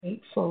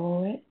Wait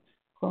for it.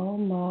 Grow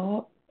 'em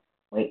up.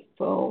 Wait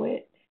for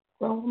it.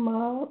 Grow 'em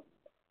up.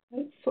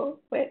 Wait for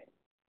it.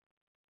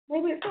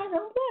 Maybe it's not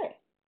gonna play.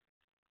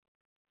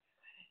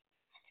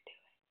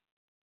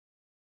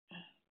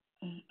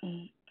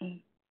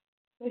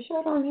 They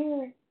sure don't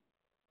hear it.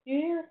 You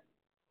hear it?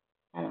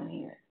 I don't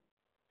hear it.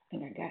 I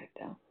think I got it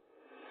though.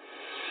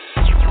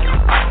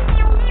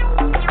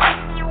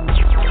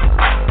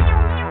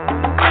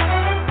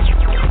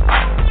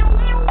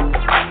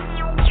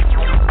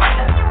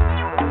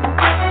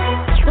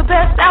 The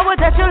best hour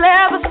that you'll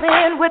ever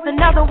spend with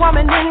another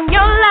woman in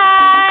your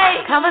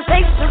life.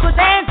 Conversations with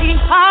Angie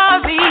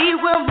Harvey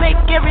will make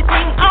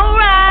everything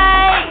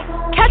alright.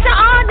 Catch her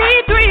on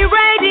E3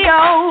 Radio.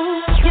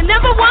 You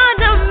never want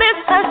to miss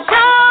a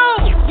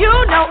show. You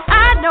know,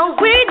 I know,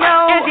 we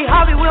know. Angie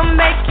Harvey will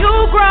make you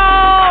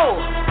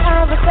grow.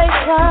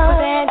 Conversation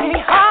with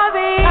Angie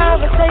Harvey.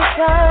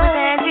 Conversation with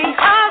Angie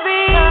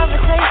Harvey.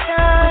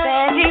 Conversation with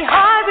Angie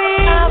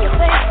Harvey.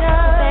 Conversation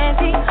with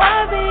Angie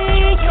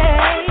Harvey.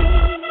 Yeah.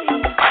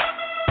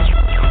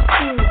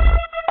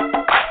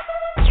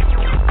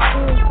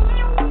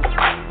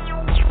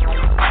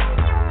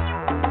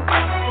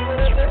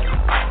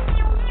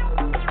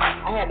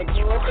 I had to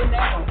go up in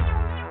that one.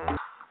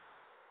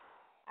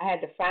 I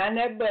had to find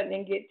that button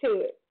and get to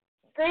it.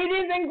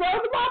 Greetings and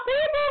growth, my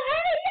people.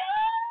 Hey,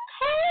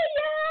 y'all. Hey,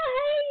 y'all.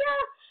 Hey,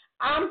 y'all.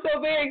 I'm so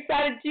very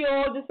excited you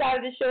all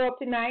decided to show up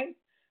tonight.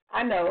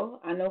 I know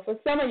for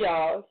some of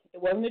y'all,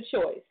 it wasn't a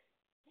choice.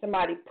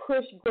 Somebody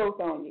pushed growth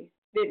on you,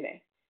 didn't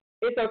they?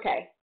 It's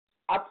okay.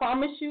 I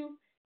promise you,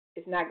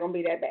 it's not going to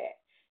be that bad.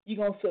 You're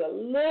going to feel a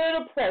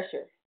little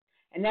pressure,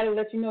 and that'll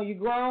let you know you're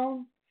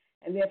grown.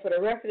 And then for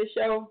the rest of the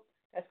show,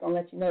 that's going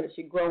to let you know that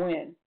you're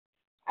growing.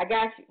 I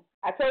got you.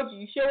 I told you,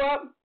 you show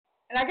up,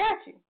 and I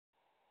got you.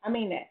 I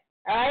mean that,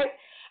 all right?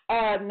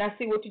 Now,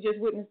 see what you just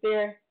witnessed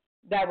there?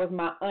 That was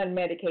my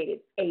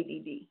unmedicated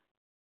ADD,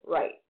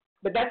 right?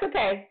 But that's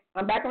okay.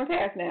 I'm back on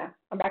task now.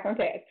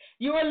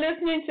 You are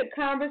listening to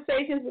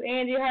Conversations with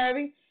Angie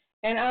Harvey,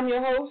 and I'm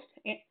your host,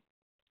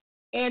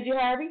 Angie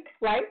Harvey,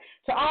 right?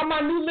 To all my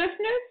new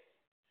listeners,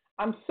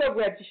 I'm so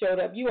glad you showed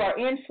up. You are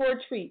in for a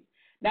treat.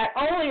 Not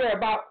only are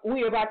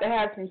we about to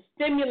have some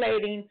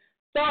stimulating,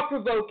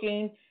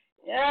 thought-provoking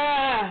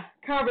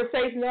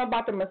conversations. I'm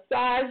about to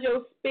massage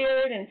your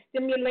spirit and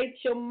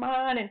stimulate your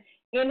mind and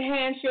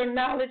enhance your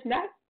knowledge.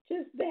 Not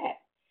just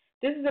that.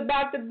 This is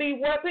about to be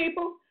what,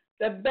 people?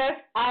 The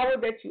best hour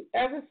that you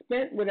ever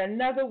spent with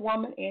another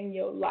woman in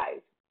your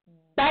life.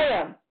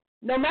 Bam!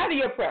 No matter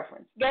your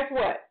preference. Guess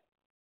what?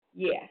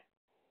 Yeah.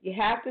 You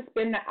have to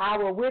spend the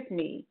hour with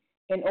me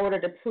in order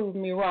to prove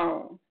me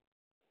wrong.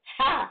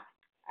 Ha!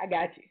 I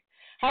got you.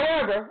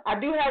 However, I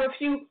do have a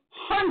few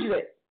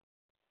hundreds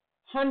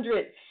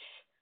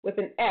with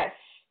an S.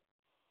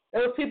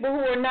 Those people who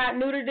are not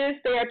new to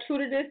this, they are true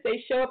to this. They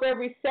show up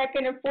every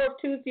second and fourth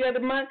Tuesday of the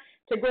month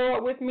to grow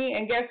up with me.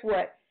 And guess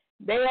what?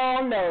 They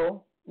all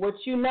know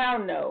what you now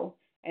know,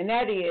 and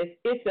that is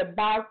it's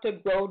about to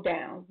go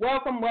down.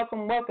 Welcome,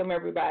 welcome, welcome,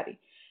 everybody.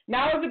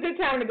 Now is a good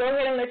time to go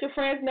ahead and let your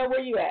friends know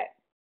where you at.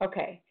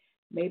 Okay,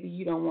 maybe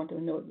you don't want them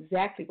to know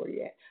exactly where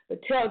you're at,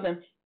 but tell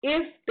them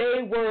if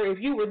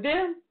you were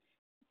them,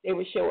 they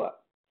would show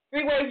up.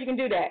 3 ways you can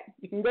do that.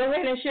 You can go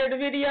ahead and share the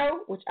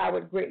video, which I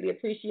would greatly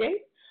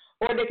appreciate,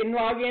 or they can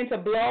log in to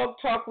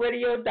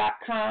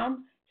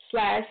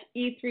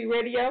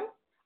blogtalkradio.com/E3radio,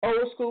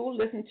 old school,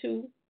 listen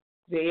to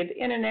via the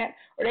internet,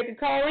 or they can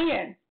call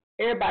in.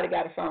 Everybody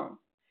got a phone.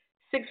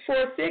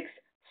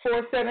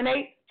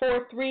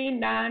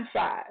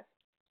 646-478-4395.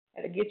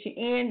 That'll get you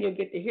in. You'll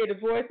get to hear the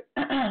voice.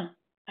 And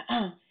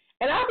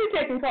I'll be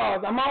taking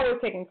calls. I'm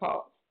always taking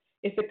calls.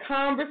 It's a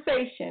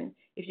conversation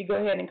if you go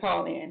ahead and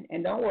call in.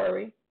 And don't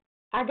worry,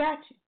 I got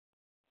you.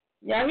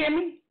 Y'all hear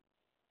me?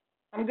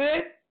 I'm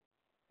good?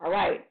 All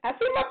right. I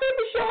see my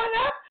people showing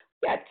up.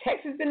 We got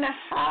Texas in the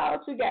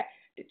house. We got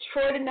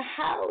Detroit in the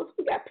house.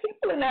 We got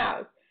people in the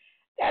house.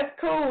 That's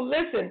cool.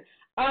 Listen,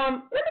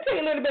 let me tell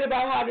you a little bit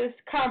about how this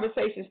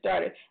conversation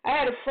started. I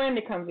had a friend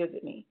to come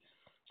visit me,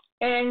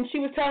 and she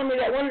was telling me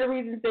that one of the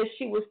reasons that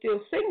she was still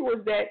single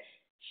was that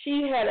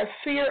she had a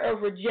fear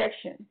of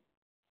rejection.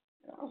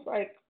 And I was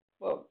like,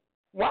 well,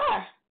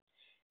 why?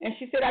 And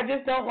she said, I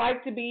just don't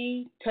like to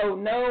be told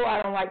no.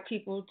 I don't like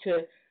people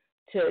to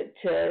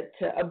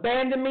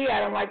abandon me. I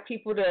don't like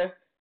people to,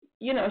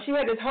 she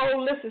had this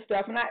whole list of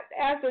stuff. And I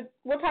asked her,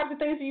 what types of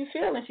things do you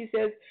feel? And she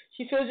says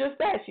she feels just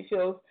that. She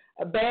feels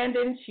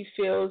abandoned. She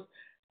feels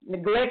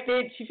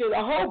neglected. She feels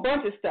a whole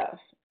bunch of stuff.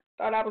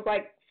 Thought I was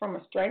like from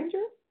a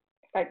stranger.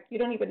 Like, you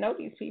don't even know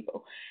these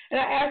people. And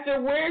I asked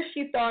her where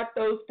she thought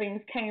those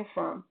things came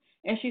from.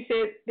 And she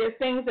said, they're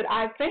things that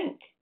I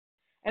think.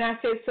 And I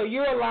said, so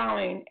you're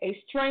allowing a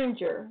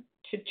stranger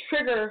to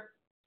trigger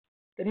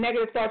the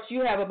negative thoughts you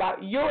have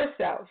about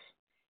yourself,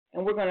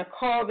 and we're going to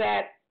call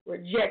that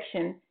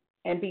rejection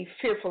and be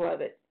fearful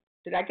of it.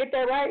 Did I get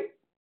that right?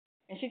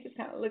 And she just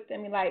kind of looked at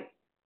me like,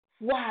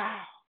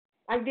 wow.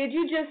 Like, did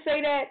you just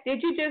say that?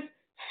 Did you just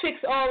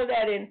fix all of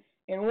that in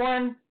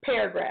one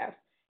paragraph?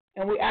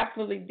 And we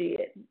absolutely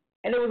did.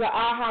 And it was an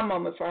aha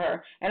moment for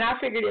her. And I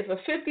figured if a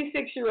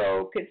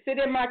 56-year-old could sit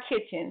in my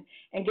kitchen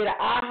and get an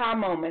aha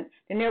moment,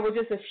 then there were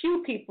just a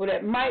few people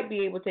that might be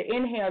able to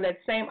inhale that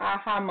same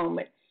aha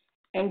moment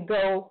and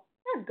grow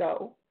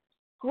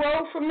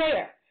from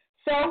there.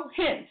 So,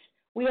 hence,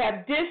 we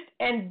have dissed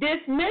and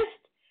dismissed.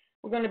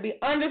 We're going to be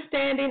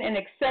understanding and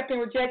accepting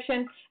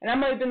rejection. And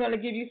I'm even going to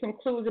give you some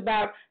clues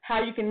about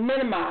how you can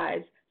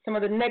minimize some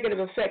of the negative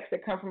effects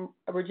that come from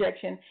a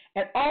rejection.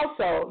 And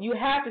also, you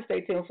have to stay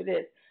tuned for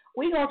this.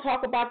 We're going to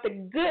talk about the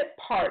good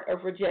part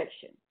of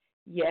rejection.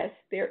 Yes,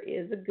 there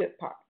is a good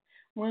part.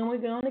 When we're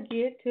going to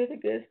get to the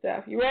good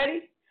stuff. You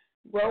ready?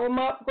 Grow them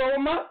up.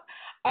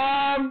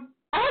 I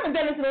haven't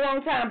done this in a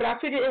long time, but I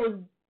figured it was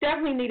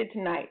definitely needed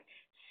tonight.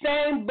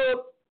 Same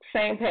book,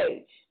 same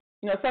page.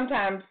 You know,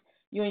 sometimes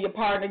you and your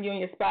partner, you and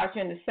your spouse,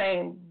 you're in the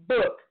same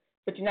book,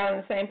 but you're not on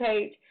the same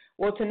page.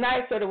 Well,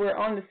 tonight, so that we're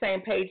on the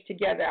same page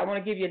together, I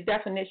want to give you a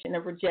definition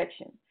of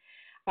rejection.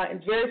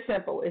 It's very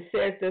simple. It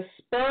says the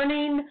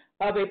spurning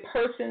of a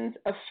person's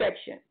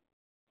affection.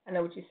 I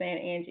know what you're saying,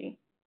 Angie.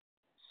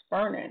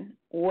 Spurning,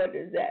 what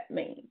does that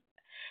mean?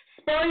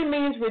 Spurning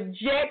means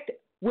reject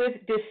with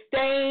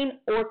disdain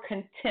or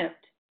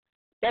contempt.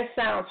 That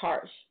sounds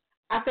harsh.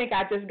 I think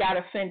I just got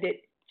offended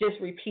just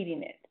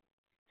repeating it.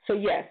 So,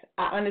 yes,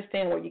 I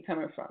understand where you're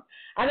coming from.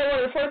 I know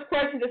one of the first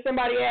questions that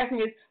somebody asked me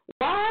is,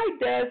 why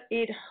does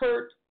it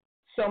hurt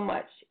so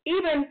much?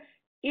 Even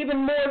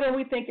more than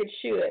we think it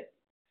should.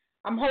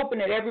 I'm hoping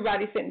that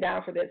everybody's sitting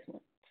down for this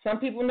one. Some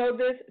people know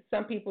this,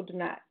 some people do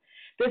not.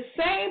 The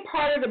same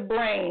part of the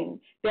brain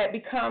that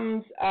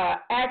becomes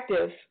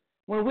active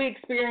when we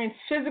experience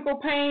physical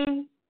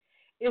pain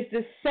is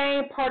the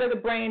same part of the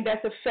brain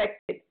that's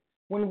affected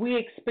when we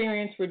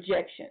experience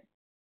rejection.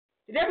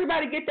 Did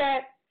everybody get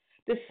that?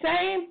 The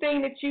same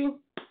thing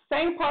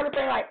same part of the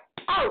brain, like,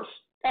 ouch,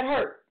 that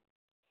hurt.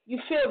 You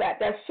feel that.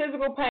 That's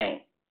physical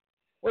pain.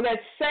 Well, that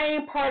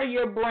same part of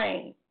your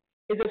brain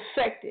is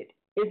affected,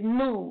 is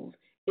moved,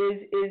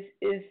 is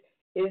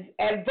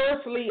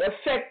adversely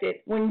affected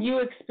when you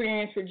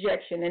experience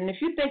rejection. And if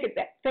you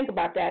think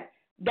about that,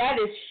 that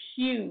is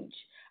huge.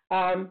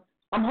 I'm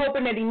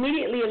hoping that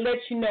immediately it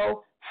lets you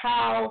know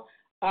how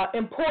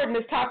important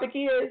this topic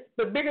is.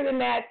 But bigger than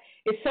that,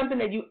 it's something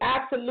that you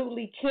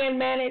absolutely can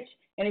manage.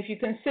 And if you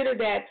consider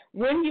that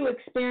when you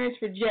experience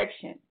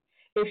rejection,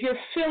 if you're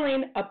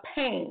feeling a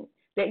pain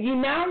that you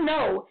now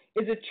know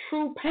is a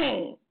true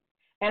pain,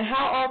 and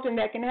how often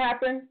that can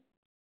happen,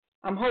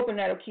 I'm hoping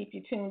that'll keep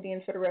you tuned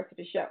in for the rest of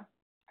the show.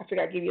 I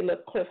figured I'd give you a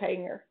little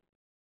cliffhanger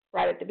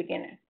right at the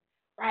beginning.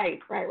 Right.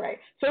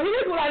 So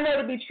here's what I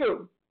know to be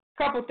true.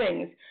 Couple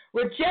things.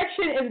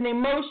 Rejection is an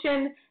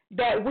emotion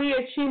that we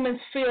as humans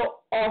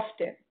feel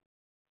often.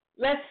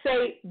 Let's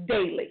say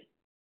daily.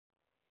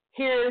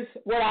 Here's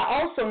what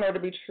I also know to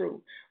be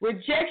true.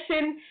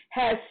 Rejection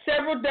has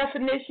several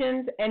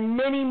definitions and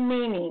many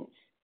meanings.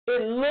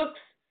 It looks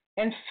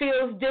and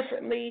feels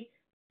differently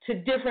to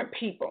different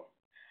people.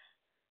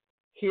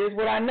 Here's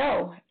what I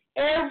know.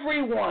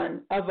 Every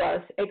one of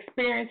us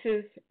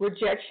experiences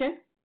rejection.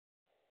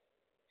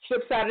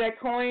 Flip side of that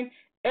coin,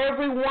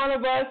 every one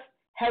of us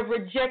have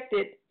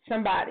rejected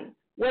somebody,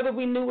 whether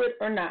we knew it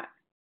or not.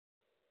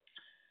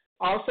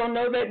 Also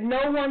know that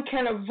no one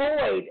can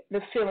avoid the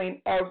feeling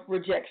of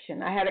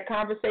rejection. I had a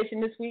conversation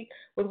this week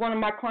with one of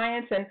my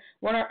clients, and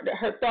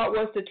her thought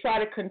was to try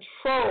to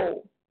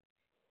control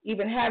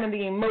even having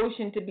the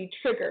emotion to be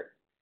triggered,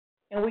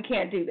 and we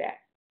can't do that.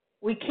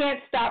 We can't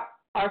stop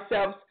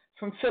ourselves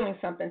from feeling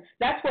something.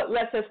 That's what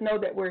lets us know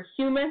that we're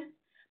human,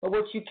 but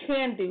what you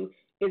can do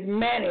is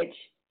manage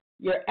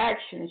your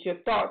actions, your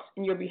thoughts,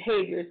 and your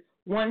behaviors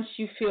once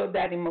you feel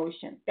that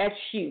emotion. That's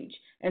huge.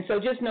 And so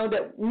just know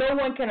that no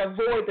one can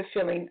avoid the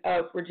feeling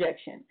of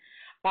rejection.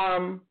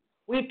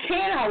 We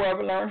can,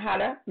 however, learn how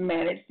to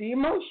manage the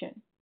emotion.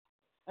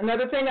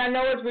 Another thing I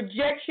know is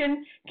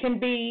rejection can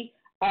be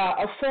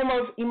a form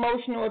of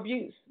emotional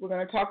abuse. We're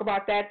going to talk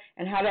about that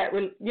and how that,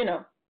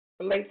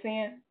 relates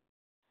in.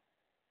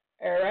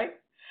 All right?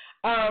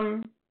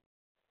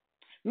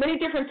 Many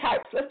different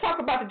types. Let's talk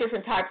about the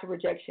different types of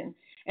rejection.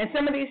 And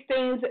some of these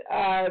things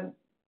are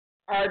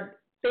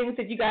things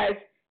that you guys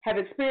have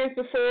experienced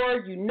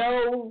before,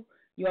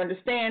 you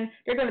understand.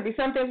 There are going to be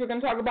some things we're going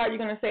to talk about. You're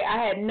going to say,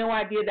 I had no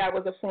idea that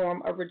was a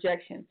form of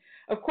rejection.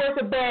 Of course,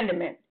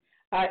 abandonment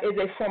is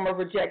a form of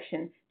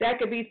rejection. That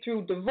could be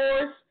through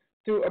divorce,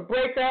 through a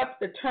breakup,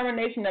 the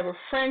termination of a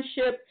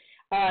friendship,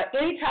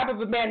 any type of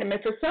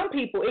abandonment. For some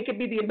people, it could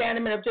be the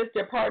abandonment of just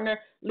their partner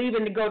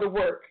leaving to go to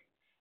work.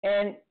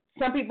 And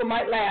some people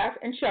might laugh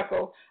and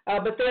chuckle,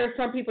 but there are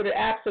some people that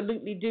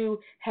absolutely do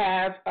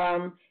have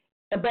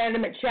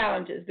abandonment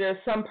challenges. There are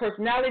some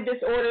personality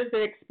disorders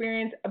that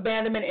experience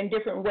abandonment in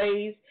different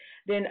ways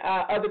than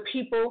other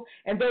people,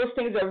 and those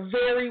things are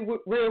very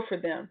real for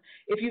them.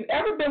 If you've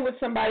ever been with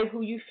somebody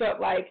who you felt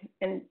like,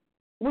 and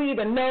we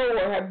even know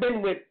or have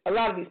been with a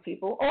lot of these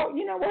people, or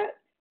you know what,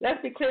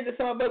 let's be clear that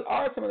some of us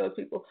are some of those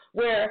people,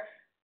 where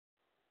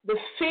the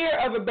fear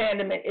of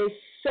abandonment is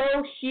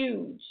so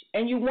huge,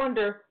 and you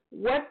wonder,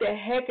 what the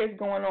heck is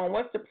going on?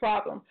 What's the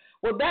problem?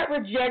 Well, that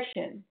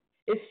rejection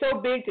is so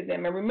big to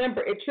them. And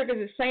remember, it triggers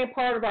the same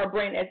part of our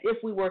brain as if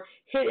we were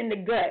hit in the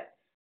gut,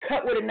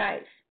 cut with a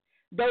knife.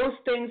 Those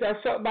things are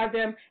felt by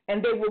them,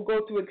 and they will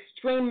go through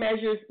extreme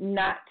measures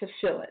not to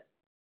feel it.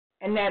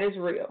 And that is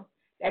real.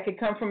 That could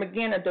come from,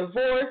 again, a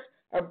divorce,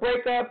 a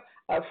breakup,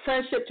 a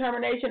friendship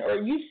termination, or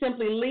you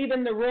simply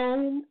leaving the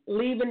room,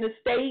 leaving the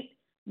state,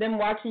 them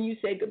watching you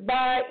say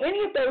goodbye,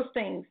 any of those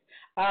things.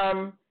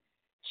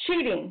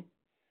 Cheating.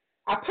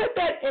 I put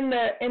that in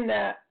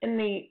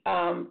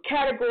the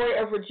category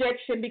of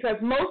rejection because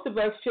most of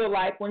us feel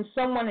like when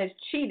someone has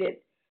cheated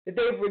that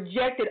they've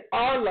rejected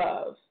our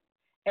love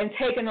and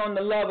taken on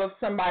the love of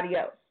somebody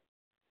else.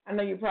 I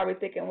know you're probably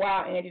thinking,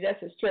 wow, Angie,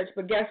 that's a stretch.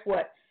 But guess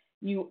what?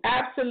 You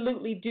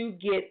absolutely do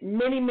get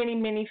many, many,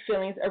 many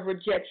feelings of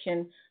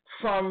rejection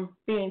from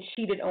being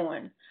cheated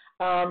on.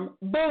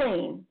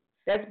 Bullying,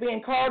 that's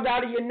being called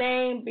out of your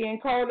name, being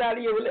called out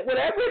of your,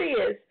 whatever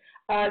it is,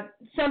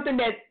 something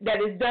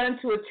that is done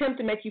to attempt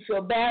to make you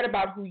feel bad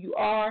about who you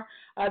are.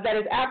 That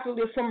is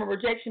absolutely a form of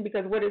rejection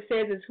because what it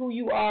says is who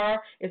you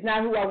are is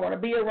not who I want to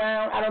be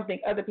around. I don't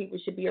think other people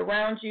should be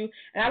around you.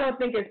 And I don't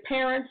think as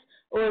parents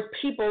or as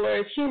people or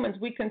as humans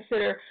we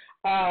consider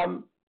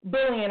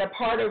bullying a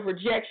part of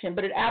rejection,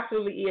 but it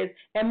absolutely is.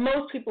 And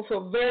most people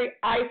feel very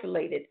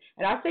isolated.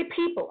 And I say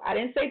people. I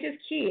didn't say just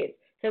kids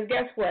because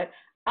guess what?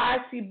 I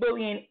see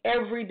bullying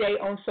every day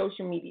on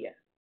social media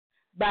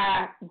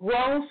by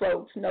grown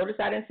folks, notice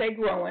I didn't say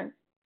growing,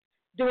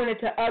 doing it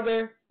to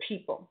other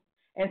people.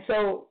 And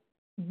so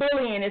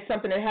bullying is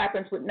something that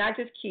happens with not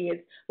just kids,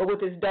 but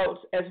with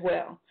adults as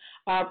well.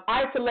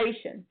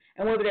 Isolation,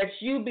 and whether that's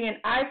you being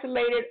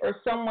isolated or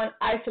someone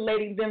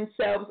isolating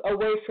themselves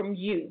away from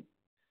you,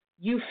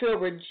 you feel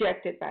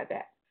rejected by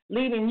that.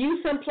 Leaving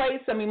you someplace,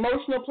 some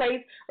emotional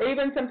place, or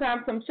even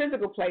sometimes some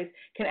physical place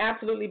can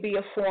absolutely be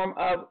a form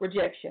of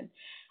rejection.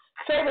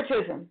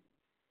 Favoritism.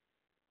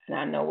 And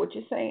I know what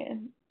you're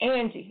saying.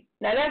 Angie,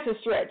 now that's a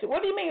stretch.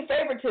 What do you mean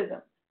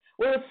favoritism?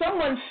 Well, if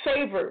someone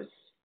favors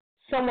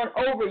someone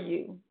over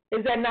you,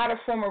 is that not a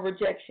form of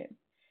rejection?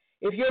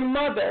 If your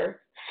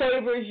mother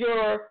favors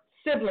your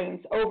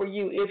siblings over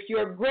you, if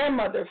your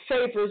grandmother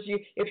favors you,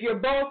 if your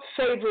boss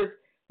favors,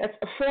 that's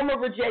a form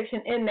of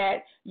rejection in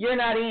that you're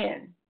not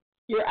in,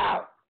 you're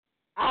out.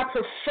 I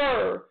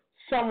prefer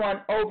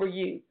someone over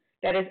you.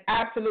 That is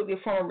absolutely a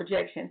form of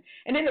rejection.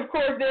 And then, of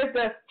course, there's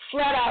the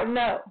flat-out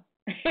no.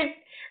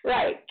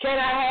 Right. Can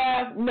I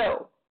have?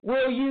 No.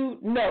 Will you?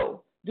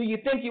 No. Do you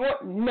think you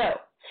want? No.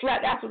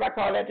 Flat. That's what I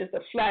call that, just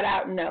a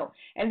flat-out no.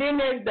 And then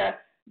there's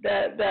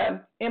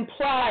the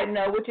implied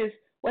no, which is,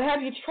 well,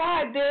 have you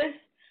tried this?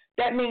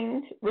 That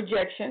means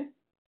rejection.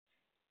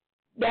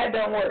 That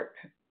don't work.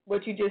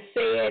 What you just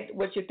said,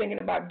 what you're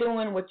thinking about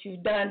doing, what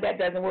you've done, that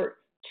doesn't work.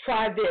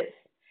 Try this.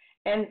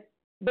 And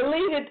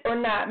believe it or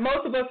not,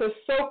 most of us are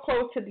so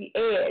close to the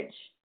edge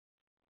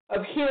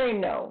of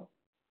hearing no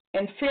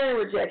and fearing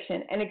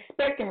rejection and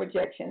expecting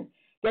rejection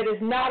that is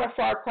not a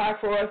far cry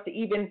for us to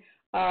even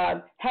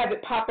have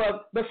it pop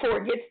up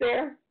before it gets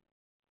there.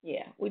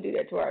 Yeah, we do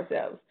that to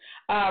ourselves.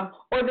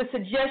 Or the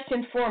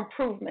suggestion for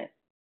improvement.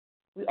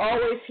 We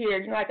always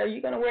hear, like, are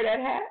you going to wear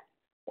that hat?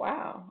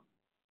 Wow.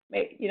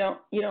 Maybe you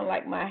don't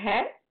like my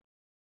hat?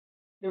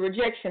 The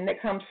rejection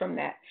that comes from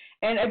that.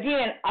 And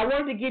again, I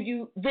wanted to give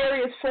you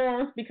various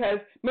forms because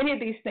many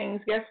of these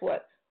things, guess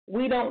what?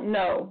 We don't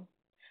know.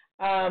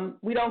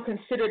 We don't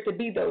consider it to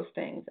be those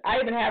things. I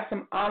even have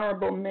some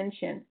honorable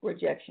mention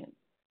rejection.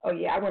 Oh,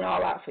 yeah, I went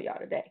all out for y'all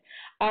today.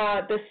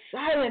 The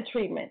silent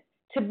treatment,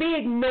 to be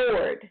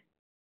ignored.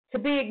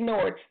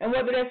 And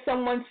whether there's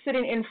someone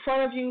sitting in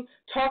front of you,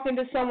 talking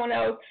to someone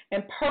else,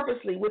 and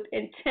purposely, with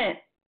intent,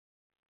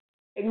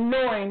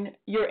 ignoring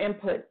your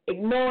input,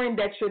 ignoring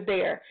that you're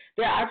there.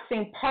 I've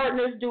seen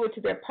partners do it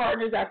to their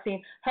partners. I've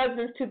seen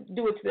husbands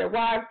do it to their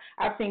wives.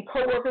 I've seen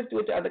coworkers do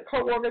it to other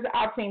coworkers.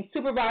 I've seen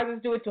supervisors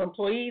do it to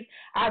employees.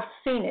 I've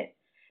seen it.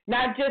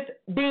 Not just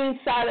being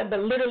silent, but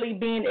literally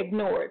being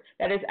ignored.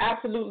 That is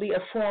absolutely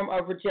a form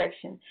of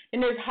rejection.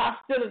 And there's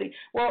hostility.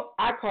 Well,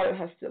 I call it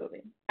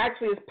hostility.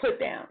 Actually, it's put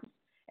down.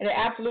 And it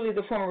absolutely is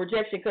a form of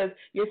rejection because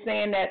you're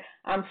saying that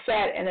I'm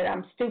fat and that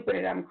I'm stupid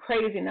and I'm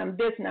crazy and I'm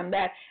this and I'm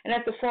that. And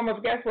that's a form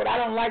of, guess what, I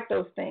don't like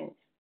those things.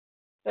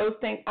 Those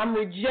things, I'm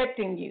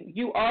rejecting you.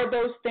 You are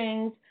those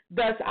things,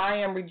 thus I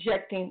am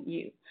rejecting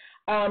you.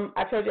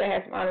 I told you I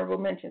had some honorable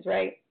mentions,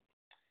 right?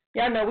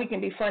 Y'all know we can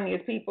be funny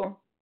as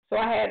people. So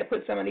I had to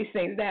put some of these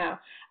things down.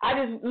 I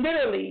just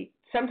literally,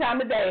 sometime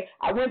today,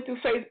 I went through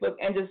Facebook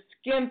and just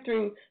skimmed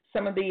through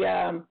some of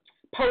the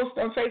post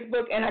on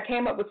Facebook, and I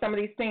came up with some of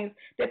these things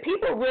that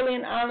people really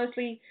and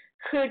honestly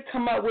could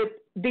come up with,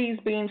 these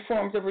being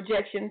forms of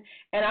rejection.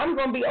 And I'm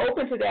going to be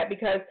open to that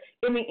because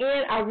in the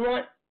end, I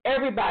want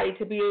everybody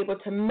to be able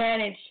to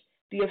manage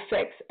the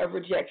effects of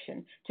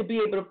rejection, to be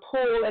able to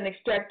pull and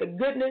extract the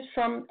goodness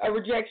from a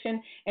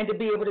rejection and to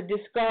be able to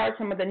discard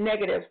some of the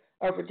negatives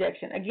of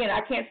rejection. Again,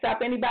 I can't stop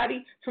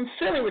anybody from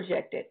feeling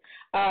rejected,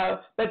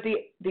 but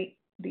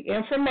the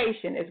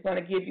information is going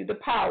to give you the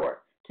power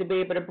to be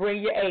able to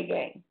bring your A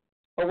game.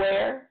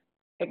 Aware,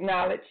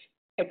 acknowledge,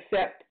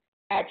 accept,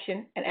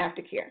 action, and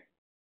aftercare.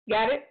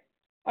 Got it?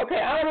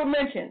 Okay, honorable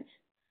mentions.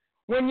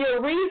 When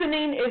your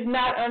reasoning is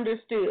not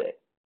understood.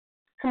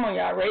 Come on,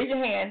 y'all, raise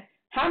your hand.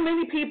 How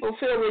many people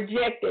feel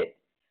rejected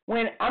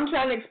when I'm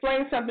trying to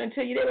explain something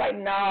to you? They're like,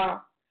 nah,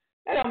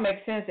 that don't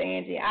make sense,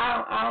 Angie.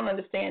 I don't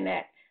understand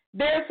that.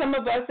 There are some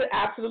of us that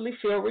absolutely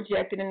feel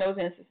rejected in those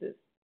instances.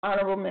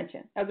 Honorable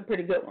mention. That's a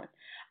pretty good one.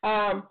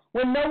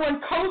 When no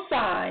one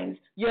co-signs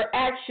your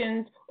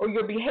actions or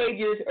your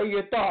behaviors or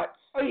your thoughts.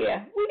 Oh,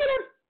 yeah,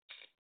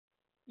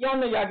 y'all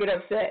know y'all get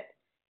upset.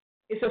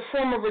 It's a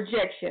form of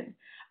rejection.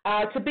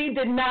 To be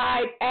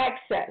denied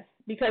access,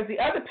 because the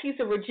other piece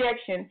of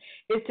rejection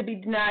is to be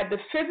denied the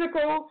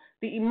physical,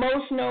 the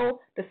emotional,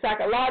 the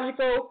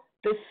psychological,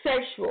 the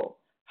sexual.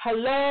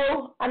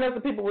 Hello? I know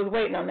some people was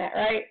waiting on that,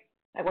 right?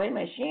 Like, wait a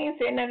minute, she ain't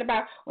saying nothing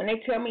about when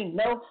they tell me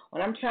no,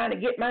 when I'm trying to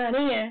get mine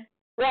in.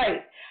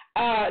 Right.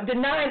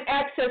 Denying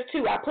access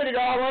to, I put it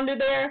all under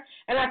there,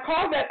 and I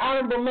call that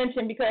honorable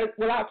mention because,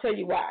 well, I'll tell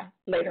you why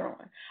later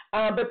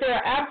on. But there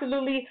are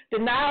absolutely,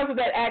 denials of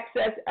that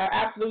access are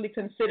absolutely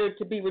considered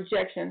to be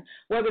rejection.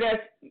 Whether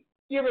that's,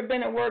 you ever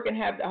been at work and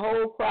have the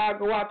whole crowd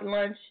go out to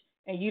lunch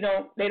and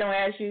they don't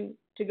ask you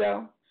to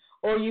go?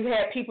 Or you've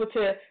had people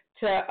to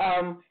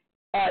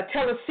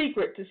tell a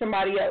secret to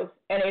somebody else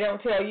and they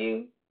don't tell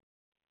you?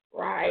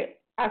 Right.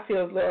 I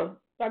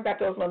got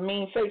those little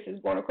mean faces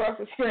going across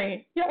the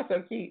screen. Y'all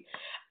so cute.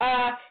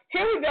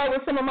 Here we go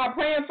with some of my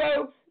praying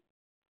folks.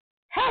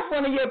 Have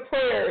one of your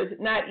prayers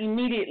not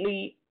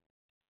immediately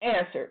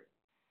answered.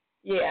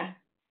 Yeah.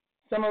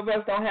 Some of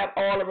us don't have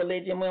all the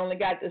religion. We only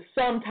got the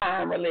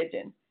sometime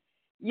religion.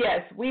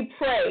 Yes, we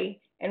pray,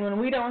 and when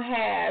we don't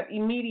have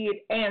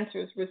immediate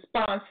answers,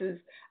 responses,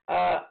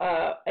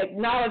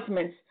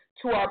 acknowledgments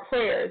to our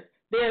prayers,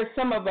 there are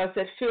some of us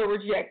that feel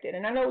rejected.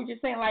 And I know what you're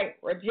saying, like,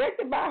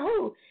 rejected by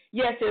who?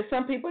 Yes, there's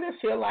some people that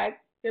feel like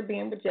they're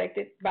being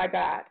rejected by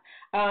God.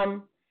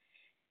 And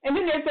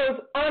then there's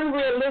those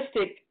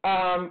unrealistic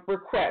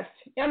requests.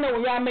 Y'all know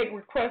when y'all make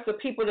requests of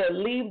people to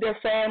leave their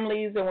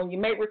families, or when you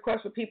make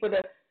requests for people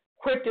to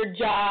quit their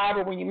job,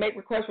 or when you make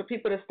requests for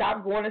people to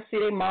stop going to see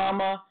their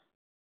mama.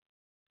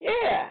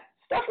 Yeah,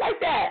 stuff like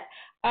that.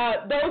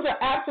 Those are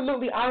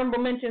absolutely honorable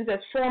mentions as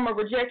form of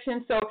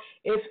rejection. So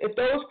if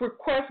those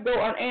requests go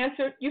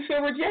unanswered, you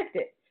feel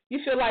rejected. You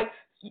feel like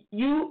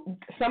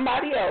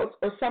somebody else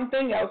or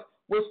something else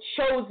was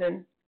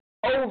chosen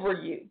over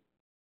you,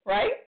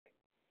 right?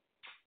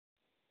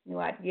 You know,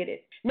 I get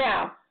it.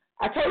 Now,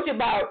 I told you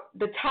about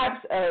the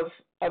types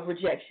of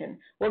rejection.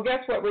 Well, guess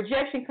what?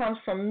 Rejection comes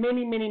from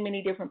many, many,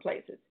 many different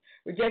places.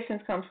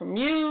 Rejections come from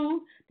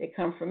you, they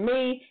come from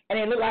me, and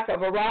they look like a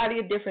variety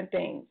of different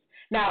things.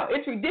 Now,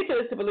 it's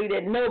ridiculous to believe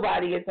that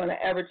nobody is going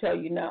to ever tell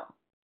you no.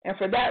 And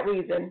for that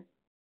reason,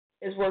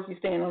 it's worth you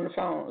staying on the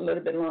phone a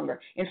little bit longer.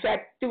 In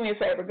fact, do me a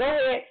favor. Go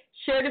ahead,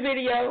 share the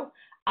video.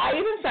 I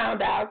even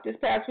found out this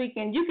past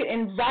weekend you can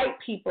invite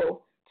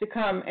people to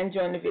come and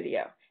join the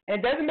video. And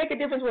it doesn't make a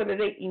difference whether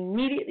they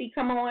immediately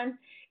come on.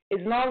 As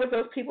long as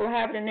those people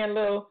have it in their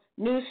little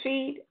news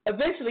feed,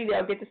 eventually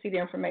they'll get to see the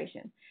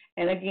information.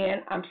 And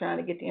again, I'm trying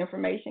to get the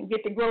information, get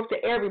the growth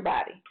to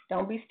everybody.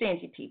 Don't be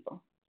stingy,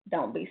 people.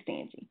 Don't be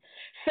stingy.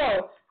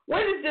 So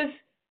where does this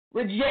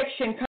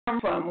rejection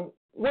come from?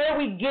 Where are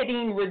we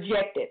getting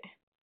rejected?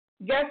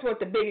 Guess what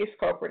the biggest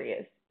culprit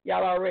is?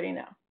 Y'all already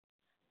know.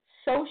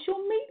 Social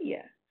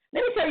media.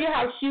 Let me tell you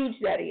how huge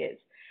that is.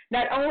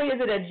 Not only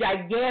is it a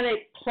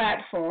gigantic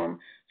platform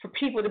for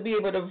people to be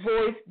able to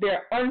voice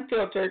their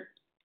unfiltered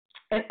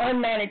and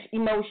unmanaged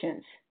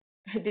emotions.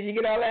 Did you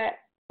get all that?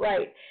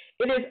 Right.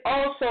 It is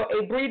also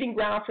a breeding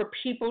ground for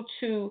people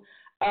to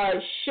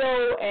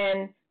show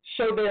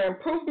their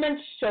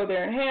improvements, show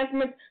their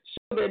enhancements,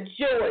 show their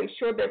joy,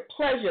 show their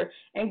pleasure.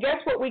 And guess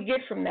what we get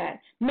from that?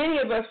 Many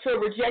of us feel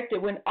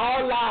rejected when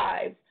our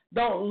lives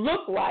don't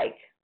look like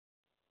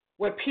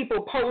what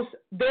people post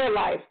their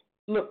life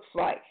looks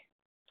like.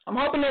 I'm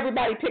hoping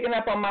everybody picking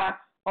up on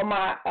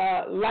my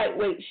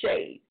lightweight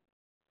shade.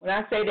 When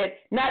I say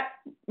that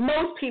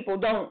most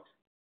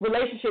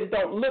relationships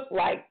don't look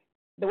like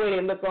the way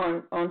they look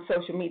on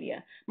social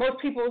media. Most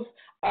people's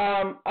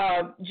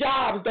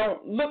jobs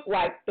don't look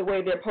like the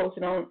way they're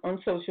posted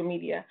on social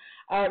media.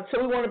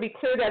 So we want to be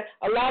clear that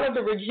a lot of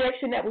the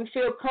rejection that we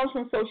feel comes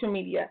from social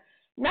media.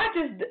 Not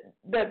just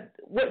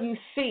what you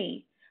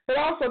see, but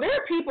also there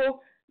are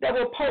people that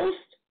will post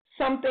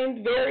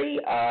something very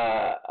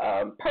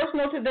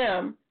personal to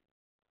them,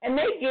 and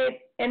they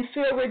get and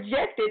feel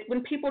rejected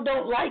when people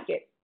don't like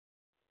it.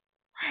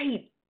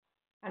 Right.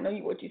 I know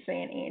what you're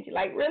saying, Angie.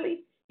 Like,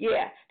 really?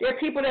 Yeah. There are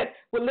people that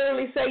would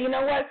literally say, you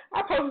know what,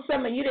 I posted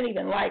something and you didn't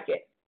even like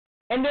it.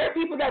 And there are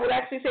people that would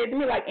actually say to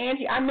me, like,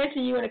 Angie, I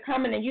mentioned you in a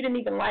comment and you didn't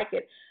even like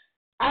it.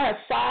 I have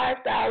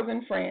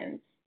 5,000 friends,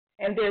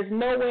 and there's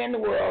nowhere in the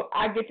world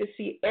I get to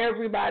see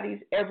everybody's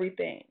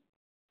everything.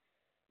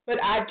 But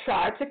I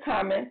try to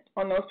comment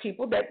on those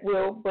people that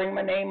will bring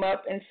my name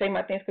up and say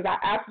my things, because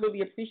I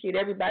absolutely appreciate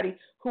everybody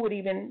who would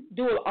even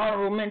do an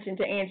honorable mention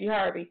to Angie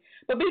Harvey.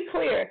 But be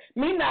clear,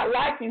 me not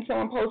liking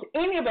someone post,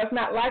 any of us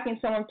not liking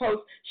someone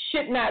post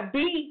should not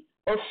be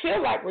or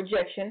feel like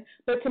rejection,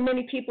 but to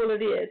many people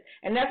it is.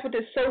 And that's what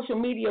this social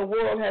media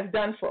world has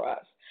done for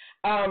us.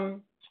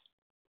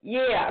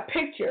 A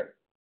picture.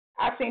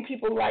 I've seen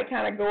people like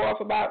kind of go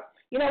off about,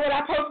 you know what,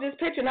 I posted this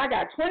picture and I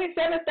got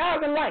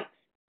 27,000 likes.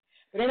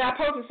 But then I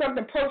posted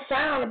something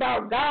profound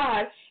about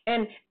God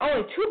and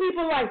only 2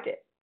 people liked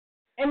it.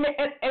 And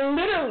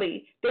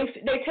literally, they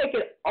take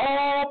it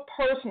all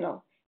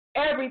personal.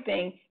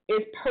 Everything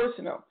is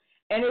personal,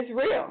 and it's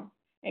real.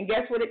 And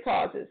guess what it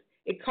causes?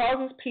 It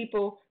causes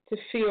people to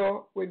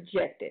feel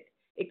rejected.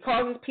 It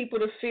causes people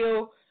to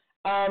feel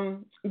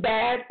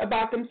bad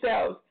about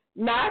themselves.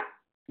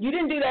 You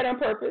didn't do that on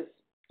purpose.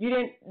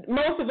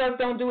 Most of us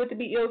don't do it to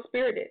be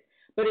ill-spirited,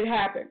 but it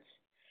happens.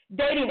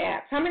 Dating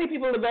apps. How many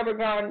people have ever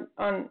gone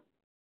on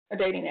a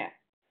dating app?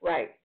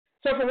 Right.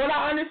 So from what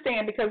I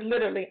understand, because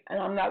literally, and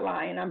I'm not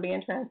lying, I'm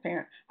being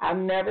transparent, I've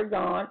never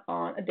gone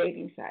on a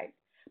dating site.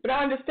 But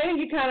I understand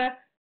you kind of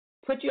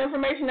put your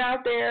information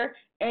out there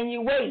and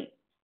you wait.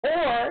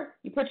 Or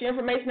you put your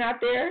information out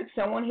there,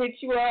 someone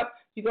hits you up,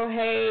 you go,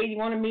 hey, you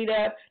want to meet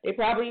up? They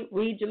probably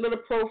read your little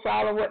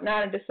profile or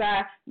whatnot and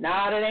decide,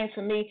 nah, that ain't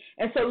for me.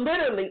 And so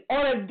literally,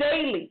 on a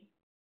daily,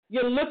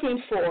 you're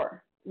waiting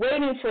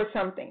for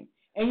something.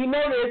 And you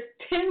know there's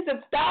tens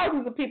of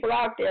thousands of people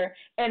out there,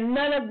 and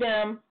none of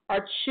them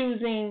are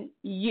choosing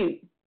you.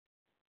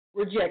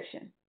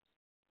 Rejection.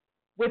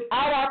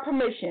 Without our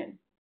permission,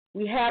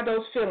 we have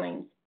those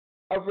feelings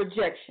of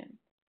rejection.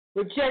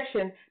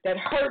 Rejection that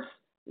hurts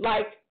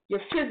like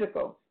your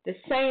physical, the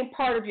same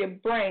part of your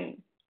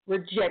brain,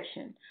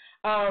 rejection.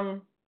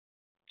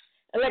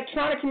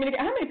 Electronic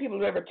communication. How many people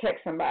have ever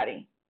text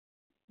somebody?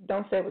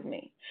 Don't say it was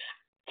me.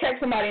 Text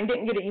somebody and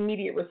didn't get an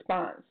immediate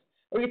response.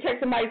 Or you text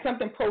somebody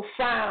something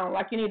profound,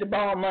 like you need to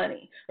borrow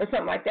money or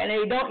something like that,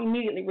 and they don't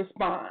immediately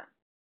respond.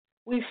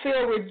 We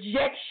feel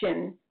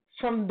rejection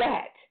from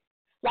that.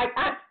 Look,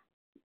 I'm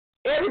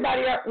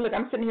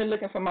sitting here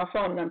looking for my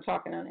phone and I'm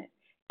talking on it.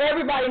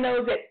 Everybody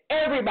knows that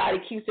everybody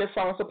keeps their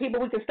phone. So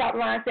people, we can stop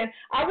lying saying,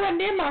 I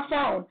wasn't in my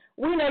phone.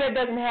 We know that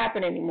doesn't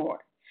happen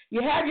anymore.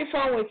 You have your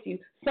phone with you.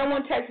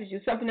 Someone texts you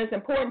something that's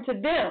important to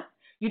them.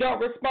 You don't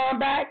respond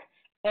back,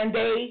 and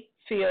they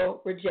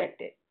feel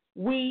rejected.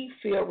 We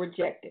feel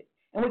rejected.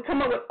 And we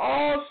come up with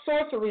all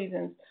sorts of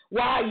reasons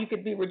why you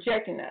could be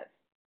rejecting us.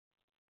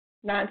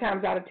 9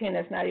 times out of 10,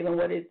 that's not even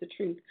what is the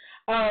truth.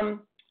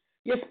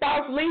 Your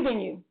spouse leaving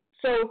you.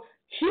 So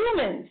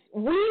humans,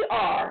 we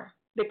are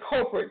the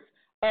culprits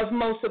of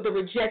most of the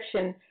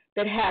rejection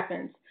that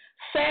happens.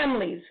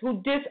 Families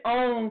who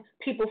disown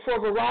people for a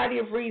variety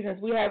of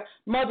reasons. We have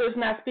mothers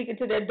not speaking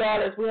to their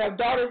daughters. We have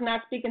daughters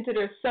not speaking to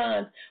their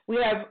sons. We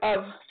have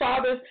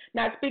fathers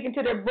not speaking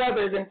to their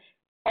brothers, and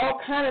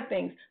all kind of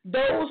things.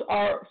 Those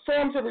are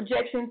forms of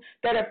rejection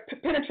that are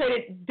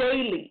penetrated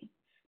daily,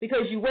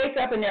 because you wake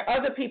up and there are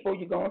other people.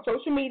 You go on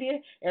social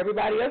media.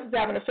 Everybody else is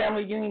having a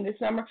family reunion this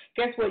summer.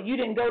 Guess what? You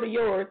didn't go to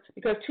yours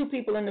because 2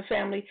 people in the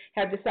family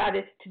have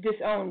decided to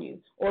disown you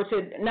or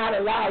to not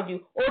allow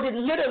you or to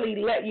literally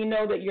let you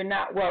know that you're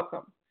not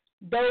welcome.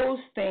 Those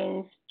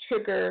things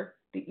trigger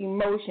the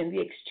emotion,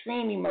 the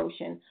extreme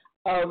emotion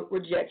of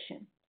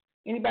rejection.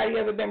 Anybody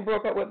ever been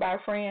broke up with by a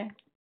friend?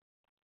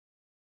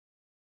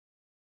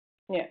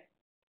 Yeah.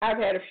 I've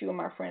had a few of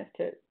my friends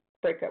to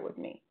break up with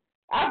me.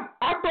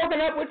 I've broken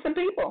up with some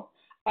people,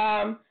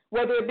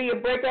 whether it be a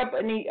breakup,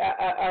 an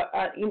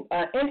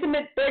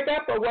intimate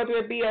breakup, or whether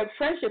it be a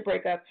friendship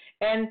breakup,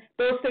 and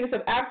those things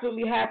have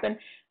absolutely happened.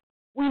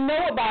 We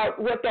know about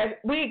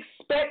we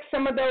expect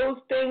some of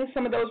those things,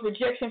 some of those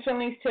rejection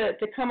feelings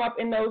to come up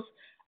in those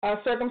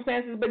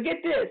circumstances, but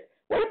get this,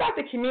 what about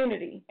the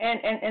community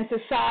and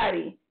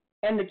society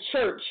and the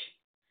church?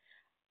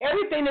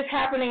 Everything that's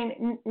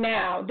happening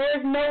now,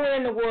 there's nowhere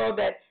in the world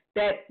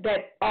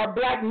that our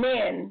black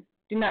men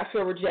do not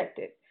feel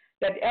rejected,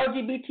 that the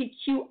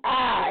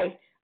LGBTQI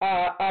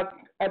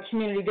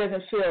community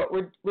doesn't feel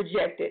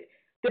rejected.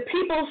 The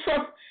people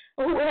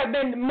who have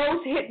been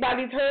most hit by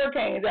these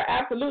hurricanes are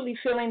absolutely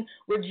feeling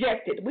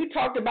rejected. We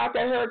talked about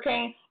that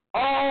hurricane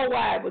all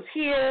while it was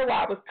here,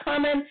 while it was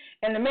coming,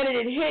 and the minute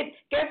it hit,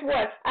 guess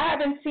what? I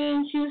haven't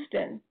seen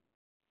Houston.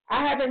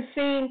 I haven't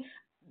seen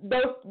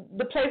the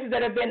places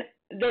that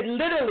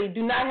literally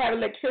do not have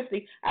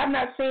electricity. I've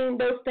not seen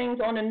those things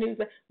on the news.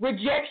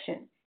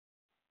 Rejection.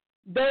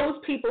 Those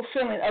people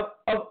feeling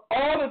of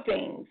all the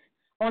things,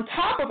 on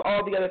top of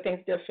all the other things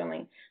they're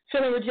feeling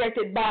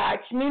rejected by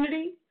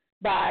community,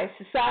 by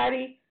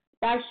society,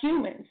 by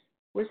humans.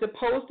 We're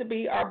supposed to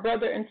be our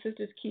brother and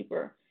sister's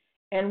keeper,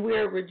 and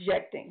we're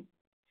rejecting.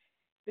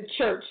 The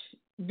church,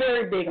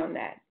 very big on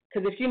that,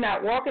 because if you're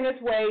not walking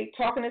this way,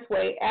 talking this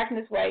way, acting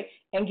this way,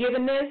 and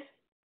giving this,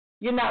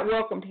 you're not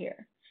welcomed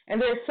here.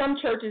 And there's some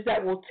churches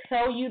that will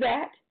tell you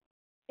that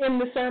in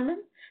the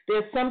sermon.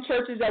 There's some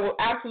churches that will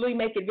absolutely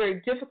make it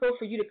very difficult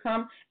for you to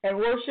come and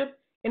worship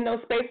in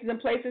those spaces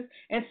and places.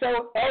 And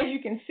so, as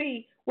you can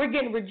see, we're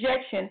getting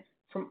rejection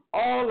from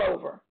all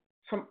over,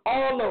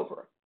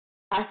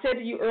 I said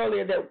to you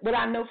earlier that what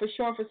I know for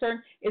sure and for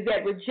certain is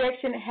that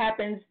rejection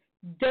happens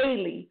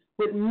daily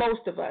with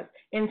most of us.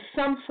 In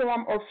some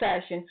form or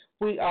fashion,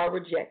 we are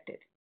rejected.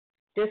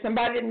 There's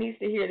somebody that needs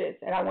to hear this,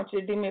 and I want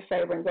you to do me a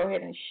favor and go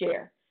ahead and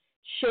share.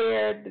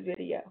 Share the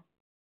video.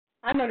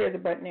 I know there's a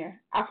button there.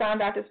 I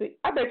found out this week.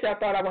 I bet y'all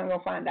thought I wasn't going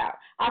to find out.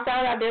 I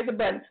found out there's a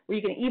button where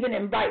you can even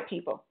invite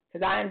people,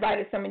 because I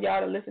invited some of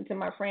y'all to listen to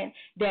my friend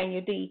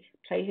Daniel D.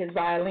 play his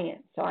violin.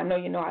 So I know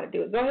you know how to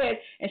do it. Go ahead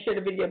and share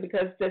the video,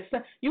 because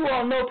you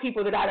all know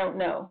people that I don't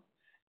know,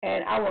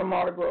 and I want them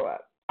all to grow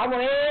up. I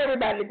want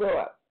everybody to grow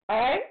up, all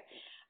right?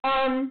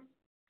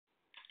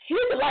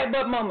 Here's a light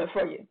bulb moment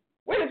for you.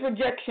 Where does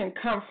rejection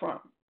come from?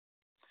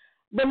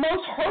 The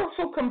most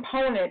hurtful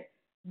component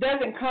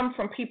doesn't come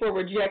from people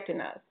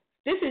rejecting us.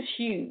 This is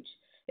huge.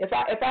 If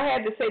I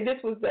had to say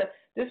this was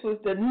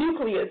the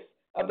nucleus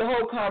of the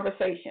whole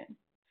conversation.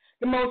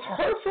 The most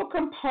hurtful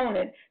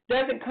component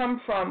doesn't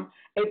come from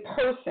a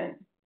person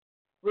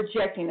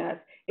rejecting us.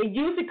 It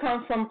usually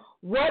comes from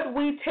what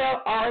we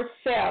tell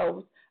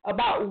ourselves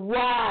about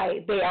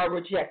why they are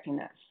rejecting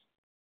us.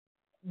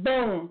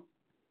 Boom.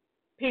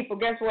 People,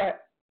 guess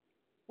what?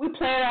 We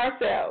plan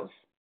ourselves.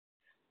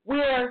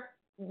 We're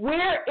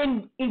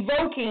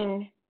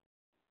evoking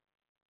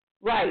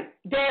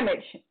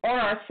damage on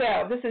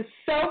ourselves. This is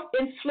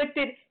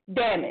self-inflicted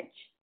damage.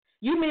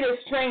 You meet a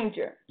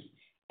stranger,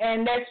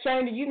 and that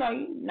stranger, you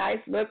nice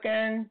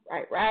looking,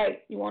 right.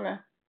 You want to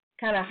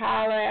kind of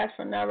holler, ask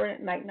for a number,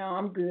 like, no,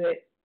 I'm good.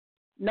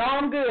 No,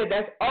 I'm good.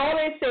 That's all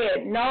they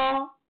said.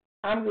 No,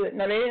 I'm good.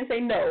 No, they didn't say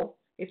no.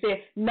 They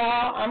said, no,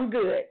 I'm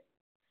good.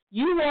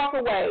 You walk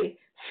away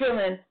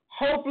feeling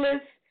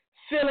hopeless,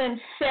 feeling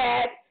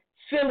sad,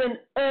 feeling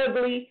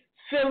ugly,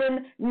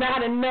 feeling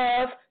not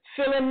enough,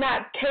 feeling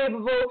not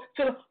capable,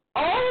 feeling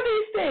all of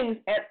these things,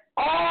 and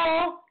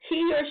all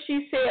he or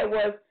she said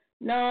was,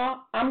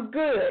 no, I'm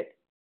good.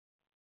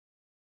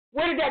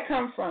 Where did that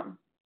come from?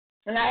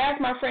 And I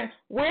asked my friend,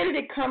 where did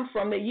it come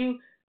from that you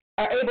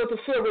are able to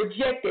feel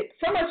rejected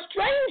from a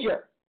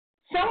stranger,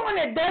 someone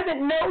that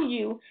doesn't know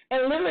you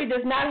and literally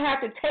does not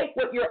have to take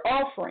what you're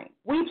offering?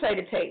 We play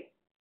the tape.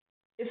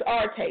 It's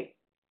our tape.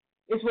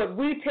 It's what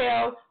we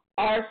tell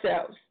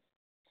ourselves.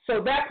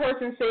 So that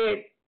person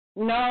said,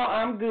 no,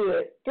 I'm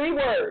good. 3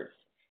 words.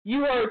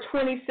 You heard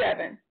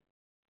 27.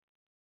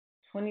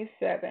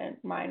 27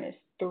 minus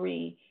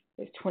 3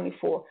 is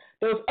 24.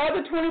 Those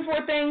other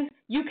 24 things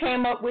you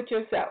came up with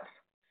yourself.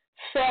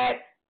 Fat,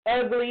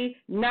 ugly,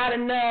 not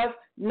enough,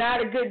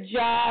 not a good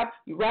job,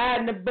 you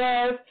riding the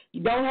bus,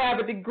 you don't have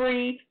a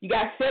degree, you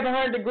got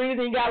 700 degrees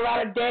and you got a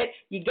lot of debt,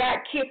 you got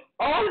kids,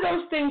 all of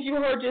those things you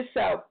heard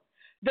yourself.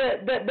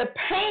 The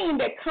pain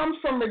that comes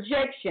from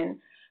rejection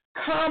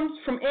comes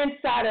from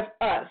inside of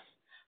us.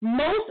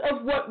 Most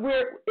of what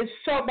is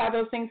felt by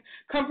those things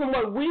come from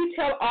what we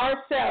tell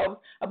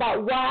ourselves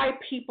about why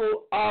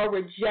people are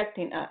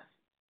rejecting us.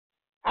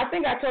 I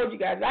think I told you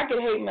guys, I get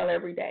hate mail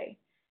every day.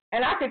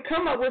 And I could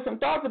come up with some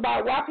thoughts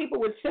about why people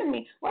would send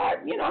me, well,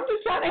 I'm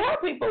just trying to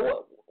help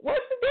people. What's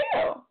the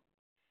deal?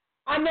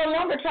 I no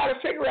longer try to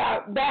figure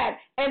out that.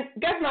 And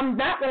guess what I'm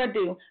not going to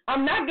do?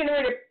 I'm not getting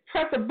ready to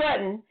press a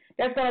button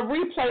that's going to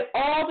replay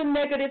all the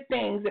negative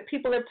things that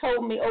people have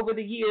told me over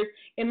the years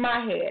in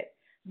my head.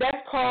 That's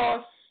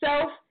called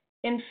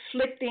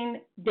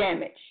self-inflicting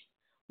damage.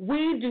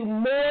 We do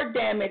more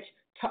damage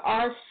to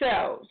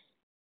ourselves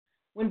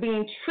when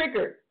being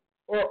triggered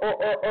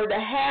or to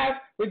have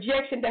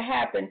rejection to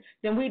happen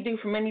than we do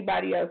from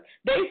anybody else.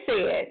 They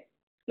said,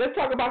 let's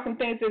talk about some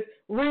things that's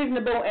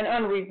reasonable and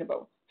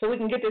unreasonable so we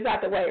can get this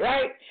out the way,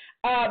 right?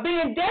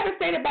 Being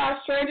devastated by a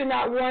stranger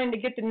not wanting to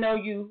get to know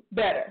you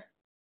better.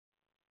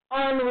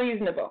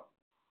 Unreasonable.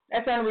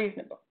 That's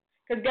unreasonable.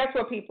 Because guess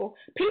what, people?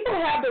 People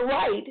have the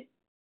right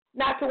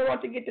not to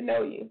want to get to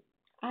know you.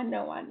 I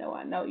know.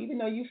 Even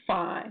though you're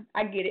fine,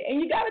 I get it. And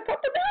you got a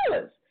couple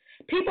 $.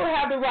 People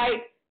have the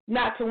right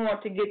not to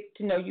want to get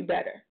to know you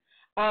better.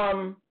 I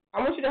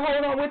want you to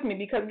hold on with me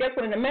because guess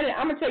what? In a minute,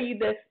 I'm going to tell you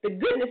the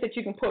goodness that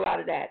you can pull out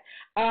of that.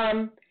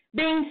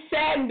 Being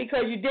saddened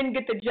because you didn't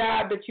get the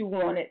job that you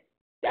wanted,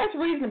 that's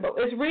reasonable.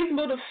 It's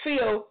reasonable to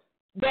feel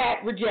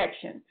that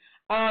rejection.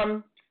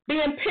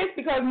 Being pissed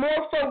because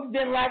more folks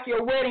didn't like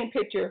your wedding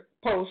picture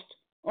post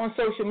on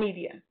social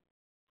media.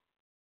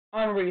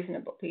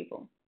 Unreasonable,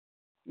 people.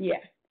 Yeah.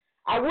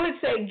 I would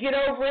say get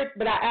over it,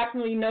 but I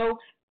absolutely know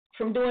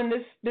from doing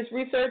this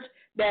research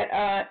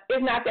that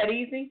it's not that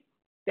easy,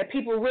 that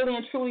people really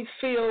and truly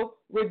feel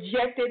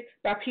rejected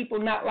by people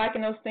not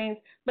liking those things.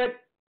 But,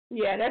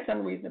 yeah, that's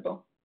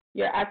unreasonable.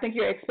 Yeah, I think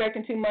you're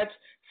expecting too much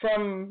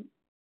from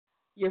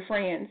your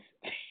friends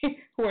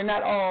who are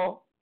not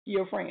all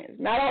your friends.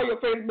 Not all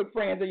your Facebook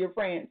friends are your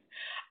friends.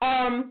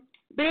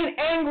 Being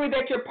angry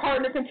that your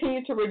partner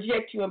continues to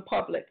reject you in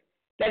public.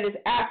 That is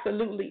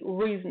absolutely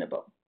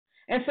reasonable.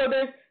 And so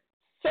there's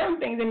certain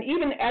things, and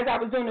even as I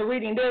was doing the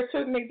reading, there are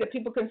certain things that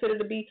people consider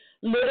to be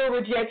little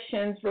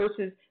rejections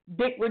versus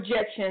big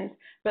rejections,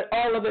 but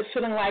all of it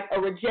feeling like a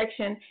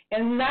rejection.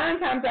 And 9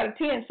 times out of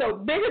 10, so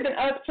bigger than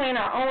us playing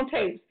our own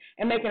tapes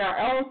and making our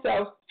own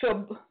selves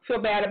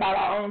feel bad about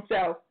our own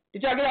self.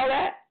 Did y'all get all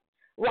that?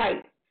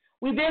 Right.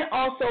 We then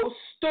also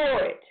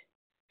store it.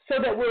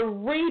 so that we're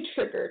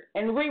re-triggered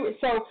and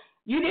so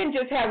you didn't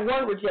just have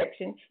one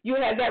rejection. You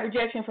had that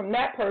rejection from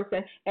that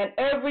person and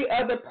every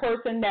other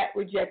person that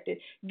rejected.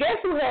 Guess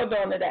who held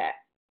on to that?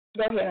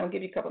 Go ahead. I'll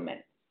give you a couple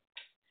minutes.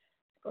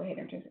 Go ahead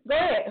and drink it. Go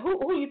ahead.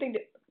 Who you think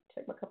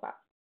check my cup out.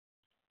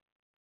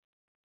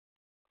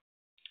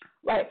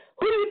 Right.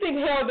 Who do you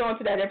think held on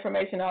to that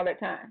information all that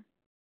time?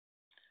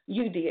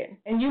 You did.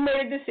 And you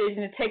made a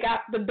decision to take out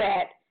the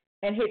bat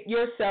and hit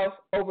yourself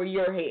over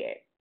your head.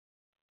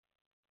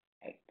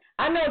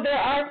 I know there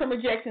are some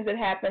rejections that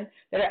happen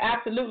that are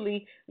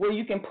absolutely where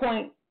you can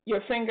point your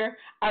finger.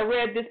 I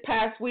read this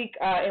past week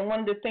in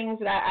one of the things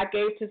that I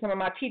gave to some of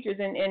my teachers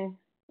in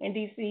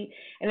D.C.,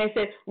 and they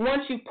said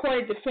once you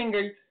pointed the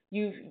finger,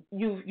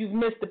 you've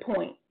missed the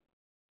point.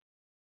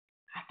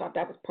 I thought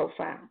that was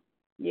profound.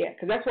 Yeah,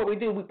 because that's what we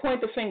do. We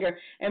point the finger,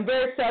 and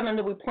very seldom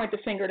do we point the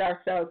finger at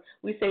ourselves.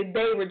 We say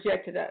they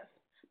rejected us.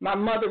 My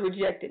mother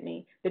rejected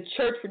me. The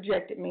church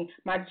rejected me.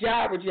 My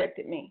job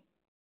rejected me.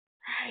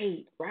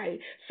 Right.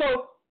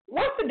 So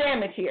what's the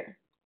damage here?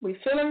 We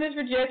feeling this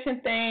rejection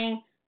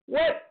thing.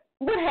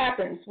 What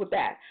happens with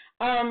that?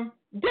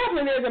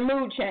 Definitely there's a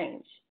mood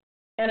change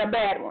and a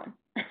bad one,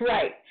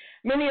 right?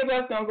 Many of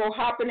us don't go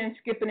hopping and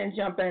skipping and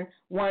jumping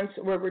once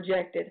we're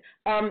rejected.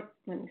 Let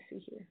me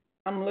see here.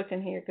 I'm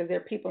looking here because there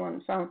are people on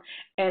the phone,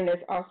 and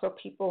there's also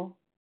people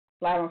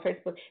live on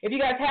Facebook. If you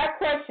guys have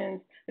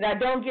questions that I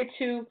don't get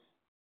to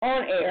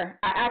on air,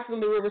 I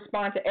absolutely will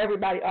respond to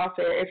everybody off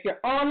air. If you're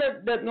on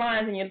the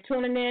lines and you're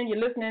tuning in, you're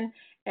listening,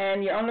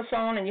 and you're on the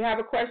phone and you have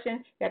a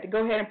question, you have to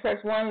go ahead and press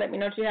 1. Let me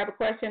know if you have a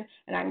question,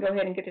 and I can go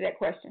ahead and get to that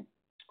question.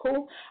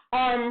 Cool?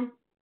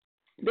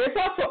 There's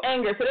also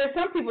anger. So there's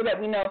some people that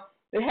we know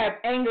that have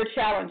anger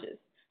challenges.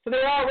 So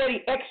they're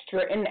already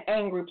extra in the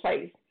angry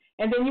place.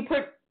 And then you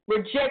put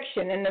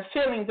rejection and the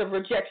feelings of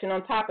rejection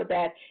on top of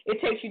that.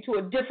 It takes you to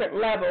a different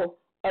level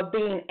of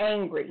being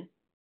angry.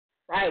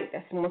 Right,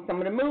 that's some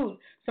of the mood,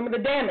 some of the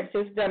damage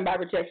that's done by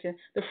rejection,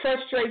 the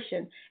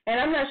frustration. And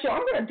I'm not sure,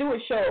 I'm going to do a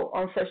show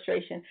on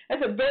frustration.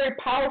 That's a very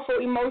powerful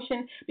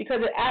emotion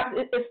because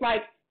it's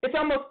like, it's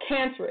almost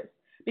cancerous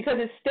because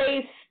it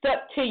stays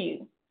stuck to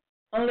you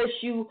unless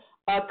you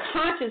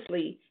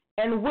consciously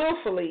and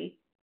willfully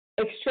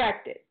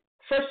extract it.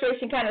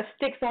 Frustration kind of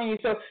sticks on you,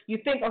 so you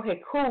think,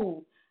 okay,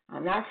 cool,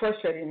 I'm not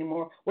frustrated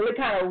anymore. Well, it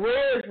kind of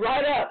rears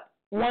right up.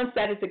 Once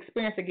that is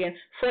experienced again,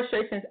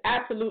 frustration is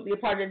absolutely a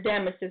part of the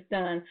damage that's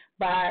done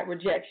by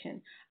rejection.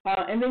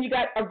 And then you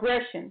got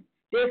aggression.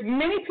 There's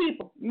many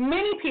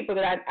people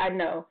that I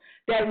know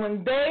that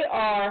when they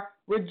are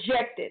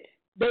rejected,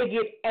 they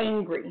get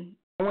angry.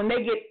 And when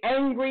they get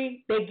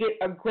angry, they get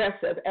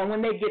aggressive. And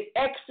when they get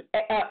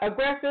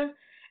aggressive,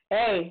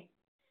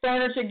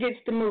 furniture gets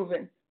to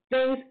moving.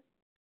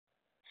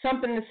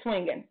 Something is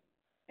swinging.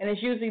 And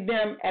it's usually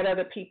them at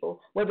other people,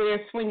 whether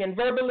they're swinging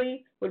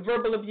verbally with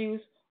verbal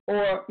abuse,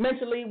 or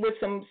mentally with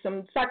some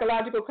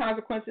psychological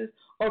consequences,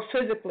 or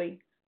physically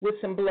with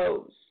some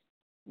blows.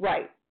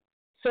 Right.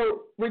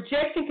 So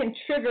rejection can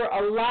trigger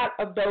a lot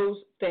of those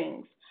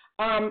things.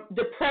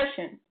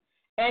 Depression.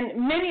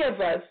 And many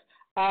of us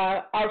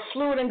are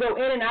fluid and go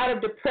in and out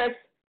of depressed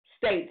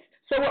states.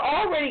 So we're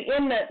already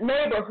in the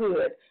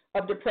neighborhood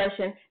of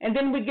depression, and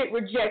then we get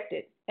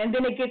rejected, and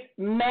then it gets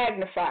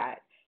magnified,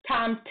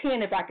 times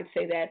 10 if I could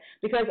say that,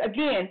 because,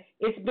 again,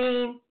 it's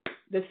being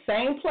the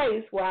same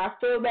place where I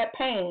feel that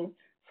pain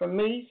from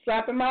me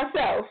slapping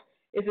myself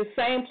is the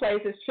same place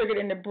that's triggered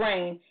in the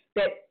brain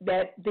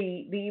that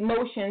the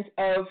emotions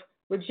of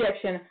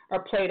rejection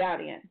are played out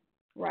in,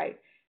 right?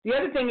 The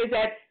other thing is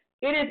that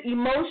it is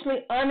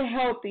emotionally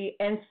unhealthy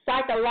and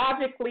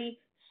psychologically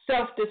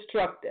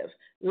self-destructive.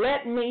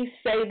 Let me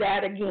say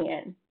that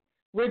again.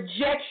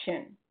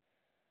 Rejection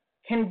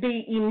can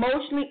be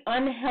emotionally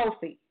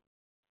unhealthy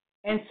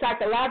and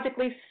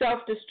psychologically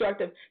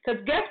self-destructive.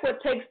 Because guess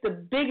what takes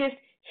the biggest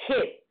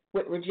hit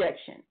with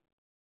rejection?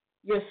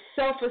 Your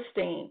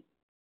self-esteem.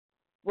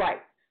 Right.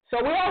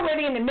 So we're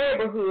already in the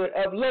neighborhood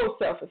of low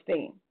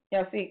self-esteem.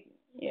 Now, see,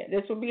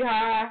 this will be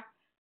high.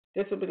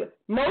 This will be good.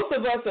 Most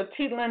of us are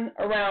teetering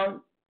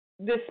around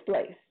this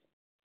place.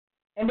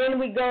 And then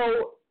we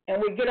go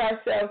and we get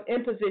ourselves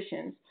in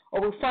positions,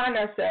 or we find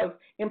ourselves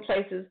in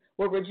places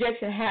where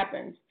rejection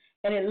happens,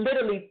 and it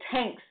literally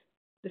tanks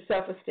the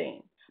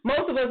self-esteem.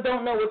 Most of us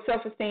don't know what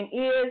self-esteem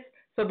is,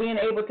 so being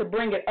able to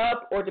bring it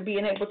up or to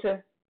being able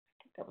to,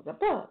 that was a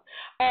bug,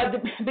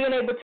 being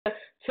able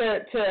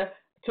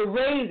to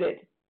raise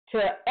it, to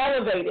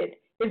elevate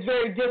it is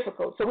very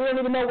difficult. So we don't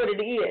even know what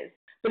it is.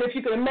 But if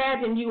you can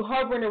imagine you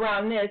hovering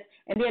around this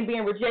and then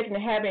being rejected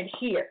and having it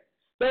here,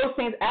 those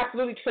things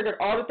absolutely triggered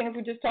all the things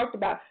we just talked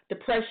about,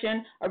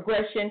 depression,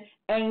 aggression,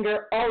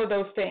 anger, all of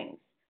those things.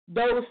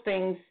 Those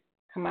things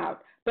come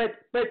out. But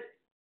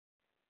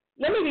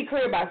let me be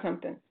clear about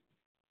something.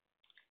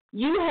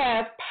 You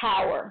have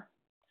power.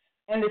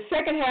 And the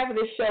second half of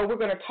this show, we're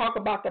going to talk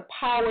about the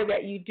power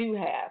that you do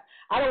have.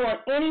 I don't want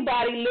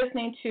anybody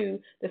listening to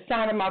the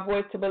sound of my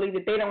voice to believe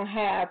that they don't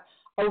have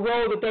a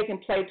role that they can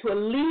play to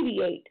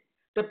alleviate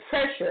the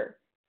pressure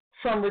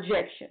from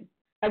rejection.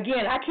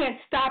 Again, I can't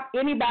stop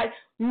anybody.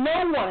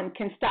 No one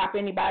can stop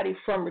anybody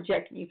from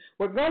rejecting you.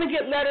 We're going to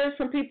get letters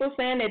from people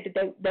saying that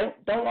they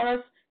don't want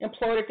us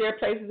employed at their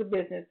places of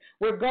business.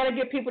 We're going to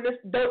get people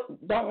that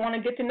don't want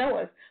to get to know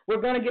us.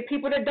 We're going to get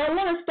people that don't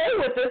want to stay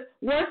with us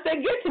once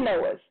they get to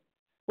know us.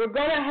 We're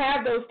going to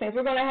have those things.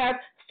 We're going to have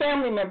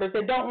family members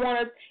that don't want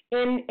us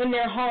in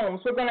their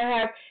homes. We're going to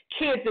have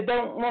kids that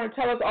don't want to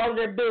tell us all of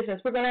their business.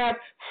 We're going to have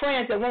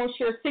friends that won't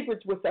share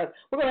secrets with us.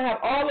 We're going to have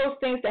all those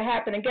things that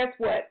happen. And guess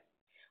what?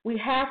 We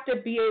have to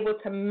be able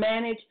to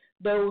manage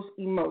those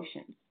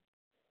emotions.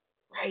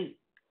 Right.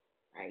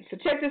 So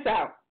check this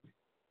out.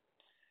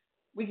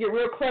 We get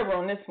real clever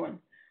on this one.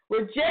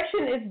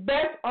 Rejection is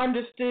best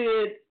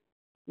understood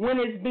when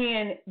it's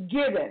being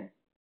given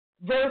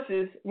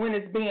versus when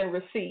it's being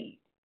received.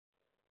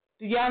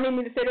 Do y'all need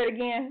me to say that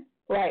again?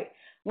 Right.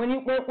 When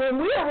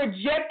we are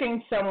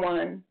rejecting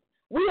someone,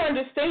 we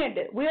understand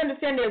it. We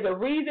understand there's a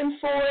reason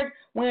for it.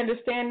 We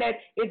understand that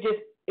it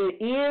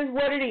is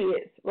what it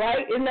is,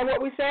 right? Isn't that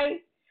what we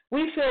say?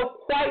 We feel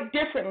quite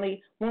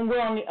differently when we're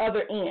on the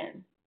other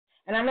end.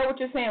 And I know what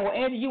you're saying. Well,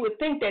 Angie, you would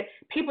think that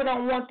people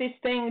don't want this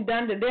thing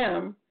done to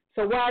them,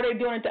 so why are they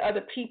doing it to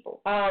other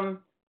people?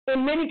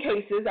 In many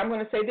cases, I'm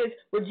going to say this,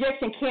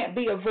 rejection can't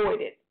be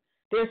avoided.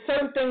 There are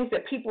certain things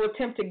that people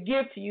attempt to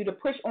give to you, to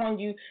push on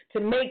you, to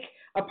make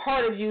a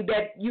part of you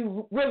that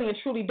you really and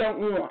truly don't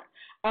want.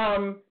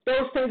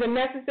 Those things are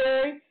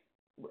necessary.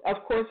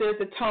 Of course, there's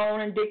the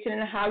tone and diction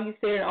and how you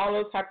say it and all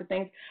those types of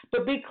things.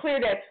 But be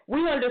clear that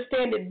we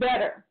understand it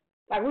better.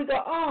 Like we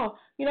go, oh,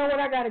 you know what,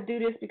 I got to do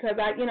this because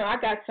I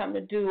got something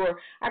to do, or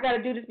I got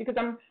to do this because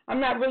I'm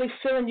not really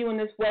feeling you in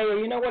this way, or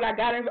you know what,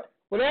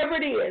 whatever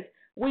it is.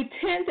 We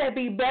tend to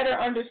be better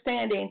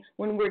understanding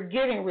when we're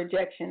getting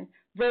rejection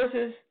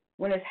versus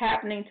when it's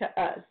happening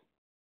to us.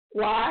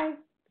 Why?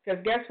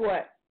 Because guess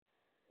what?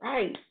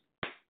 Right.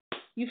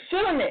 You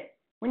feeling it.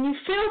 When you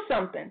feel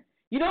something,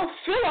 you don't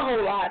feel a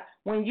whole lot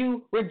when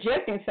you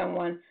rejecting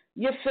someone.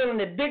 You're feeling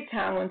it big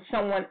time when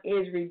someone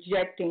is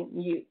rejecting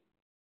you.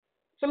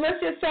 So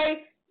let's just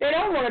say they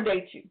don't want to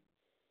date you.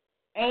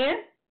 And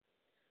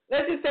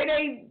let's just say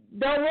they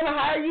don't want to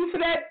hire you for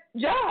that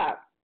job.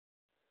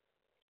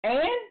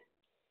 And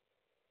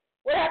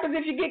what happens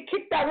if you get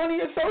kicked out of one of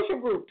your social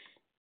groups?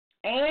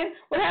 And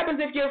what happens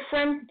if your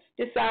friend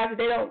decides that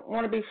they don't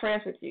want to be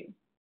friends with you?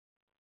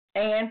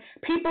 And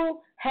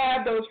people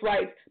have those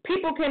rights.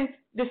 People can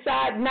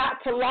decide not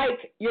to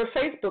like your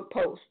Facebook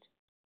post.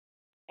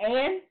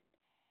 And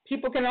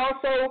people can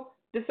also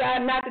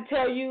decide not to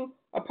tell you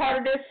a part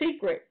of their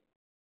secret.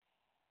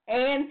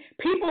 And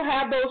people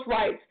have those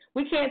rights.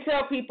 We can't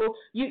tell people,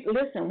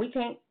 listen,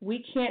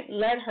 we can't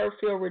let her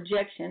feel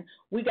rejection.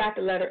 We got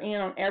to let her in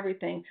on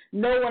everything.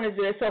 No one is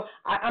there. So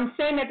I'm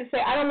saying that to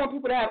say I don't want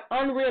people to have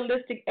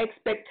unrealistic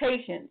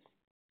expectations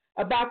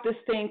about this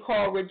thing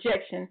called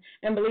rejection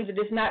and believe that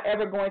it's not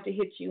ever going to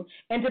hit you,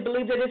 and to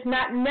believe that it's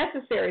not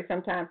necessary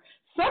sometimes.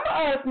 Some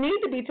of us need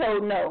to be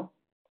told no.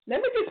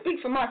 Let me just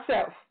speak for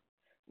myself.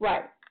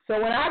 Right.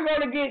 So when I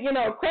go to get,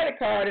 a credit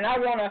card and I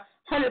want a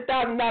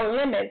 $100,000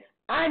 limit,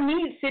 I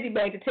need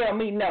Citibank to tell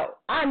me no.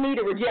 I need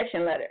a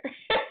rejection letter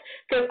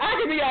because I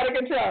can be out of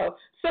control.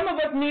 Some of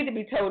us need to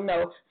be told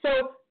no. So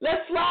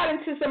let's slide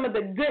into some of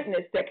the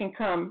goodness that can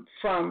come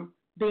from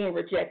being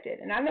rejected.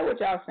 And I know what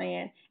y'all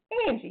saying.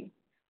 Angie,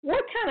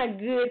 what kind of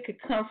good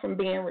could come from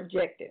being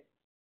rejected?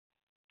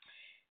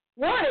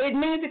 One, it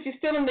means that you're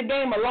still in the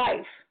game of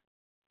life.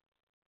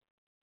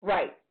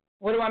 Right.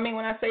 What do I mean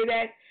when I say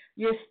that?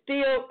 You're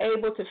still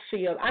able to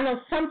feel. I know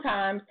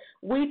sometimes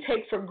we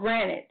take for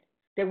granted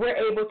that we're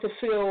able to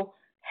feel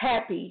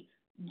happy,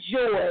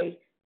 joy,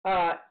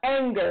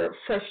 anger,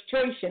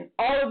 frustration,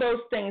 all of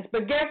those things.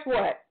 But guess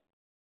what?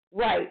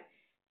 Right.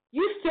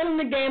 You're still in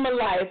the game of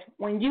life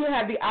when you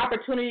have the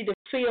opportunity to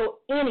feel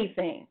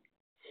anything.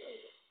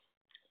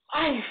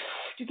 Life,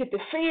 you get to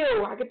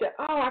feel.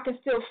 I can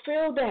still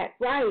feel that.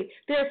 Right.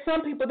 There are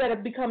some people that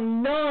have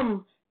become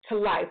numb to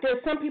life. There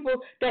are some people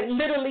that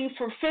literally,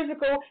 for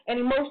physical and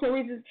emotional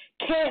reasons,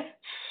 can't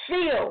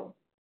feel.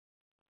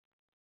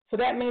 So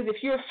that means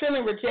if you're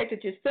feeling rejected,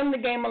 you're still in the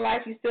game of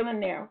life, you're still in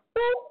there.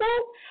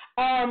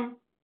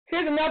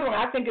 Here's another one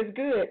I think is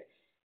good.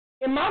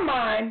 In my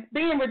mind,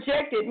 being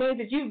rejected means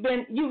that you've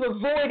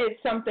avoided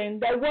something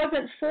that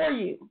wasn't for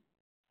you.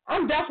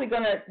 I'm definitely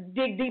going to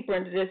dig deeper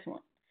into this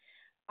one.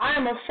 I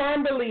am a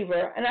firm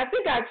believer, and I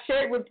think I've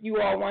shared with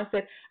you all once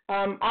that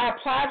I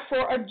applied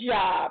for a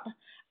job,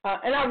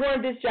 and I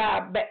wanted this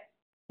job, but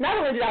not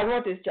only did I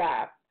want this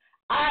job,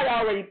 I had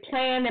already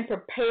planned and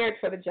prepared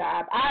for the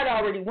job. I had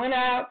already went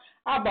out.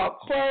 I bought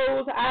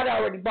clothes. I had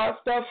already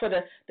bought stuff for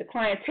the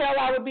clientele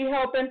I would be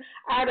helping.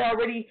 I had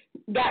already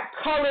got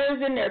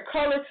colors in their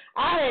colors.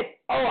 I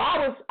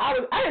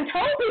didn't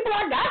tell people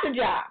I got the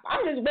job.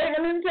 I'm just waiting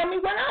for them to tell me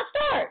when I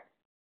start.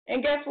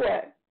 And guess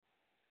what?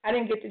 I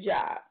didn't get the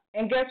job.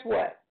 And guess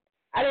what?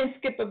 I didn't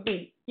skip a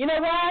beat. You know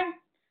why?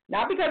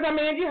 Not because I'm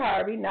Angie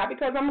Harvey, not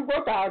because I'm a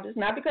growthologist,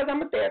 not because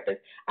I'm a therapist.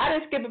 I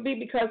didn't skip a beat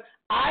because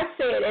I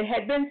said and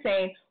had been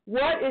saying,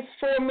 what is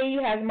for me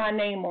has my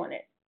name on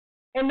it.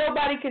 And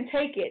nobody can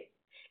take it.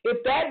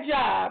 If that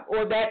job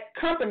or that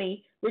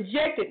company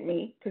rejected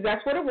me, because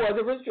that's what it was,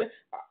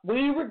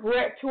 we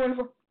regret to and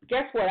fro.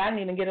 Guess what? I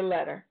didn't even get a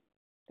letter.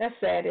 That's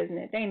sad, isn't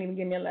it? They didn't even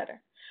give me a letter.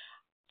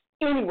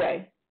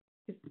 Anyway,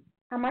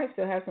 I might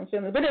still have some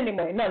feelings, but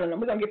anyway, no,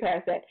 we're going to get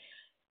past that.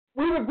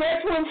 We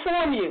regret to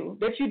inform you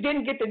that you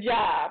didn't get the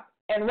job,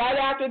 and right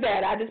after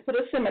that, I just put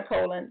a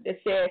semicolon that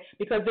said,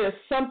 because there's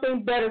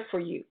something better for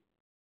you.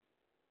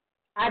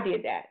 I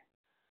did that.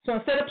 So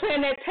instead of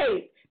playing that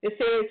tape that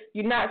says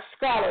you're not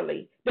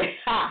scholarly, that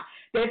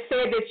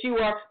said that you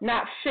are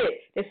not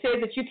fit, that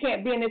says that you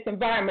can't be in this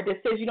environment,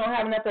 that says you don't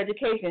have enough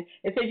education,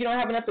 that says you don't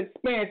have enough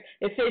experience,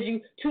 that says you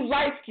too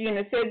light-skinned,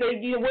 that says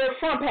that you wear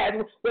front pads,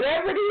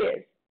 whatever it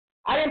is,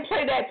 I didn't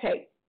play that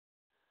tape.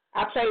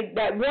 I played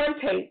that one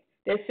tape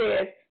that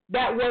says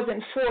that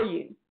wasn't for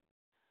you.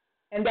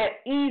 And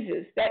that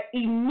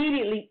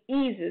immediately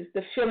eases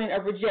the feeling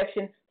of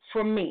rejection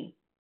for me.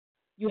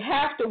 You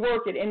have to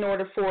work it in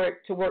order for it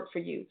to work for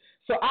you.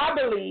 So I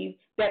believe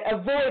that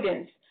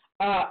avoidance,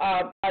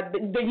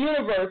 the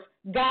universe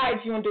guides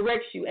you and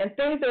directs you, and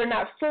things that are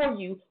not for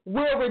you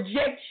will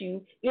reject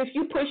you if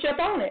you push up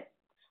on it.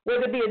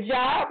 Whether it be a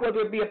job,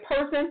 whether it be a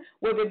person,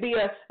 whether it be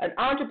an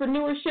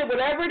entrepreneurship,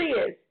 whatever it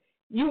is,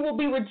 you will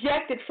be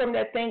rejected from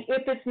that thing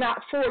if it's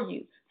not for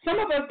you. Some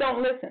of us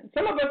don't listen.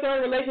 Some of us are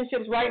in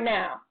relationships right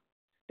now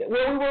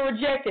where we were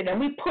rejected, and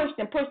we pushed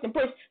and pushed and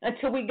pushed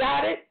until we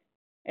got it,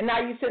 and now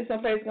you sit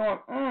someplace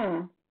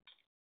going,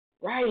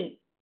 right,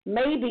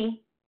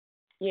 maybe,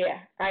 yeah,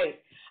 right.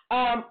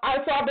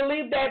 So I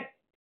believe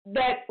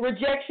that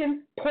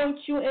rejection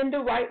points you in the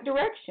right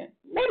direction.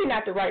 Maybe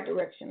not the right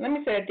direction. Let me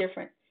say it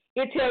different.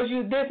 It tells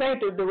you this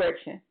ain't the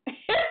direction.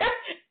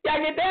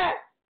 Y'all get that?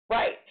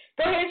 Right.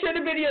 Go ahead and share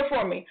the video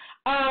for me.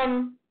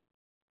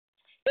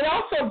 It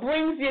also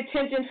brings the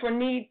attention for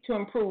need to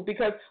improve,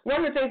 because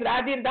one of the things that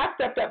I did is I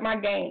stepped up my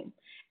game.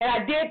 And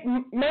I did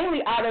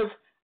mainly out of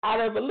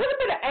a little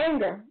bit of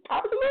anger. I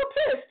was a little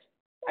pissed.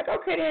 Like,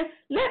 okay, then,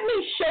 let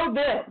me show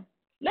them.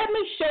 Let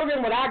me show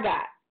them what I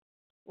got.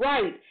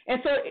 Right.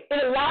 And so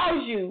it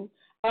allows you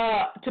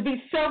to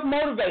be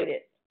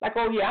self-motivated. Like,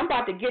 oh, yeah, I'm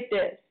about to get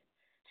this.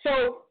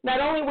 So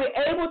not only we're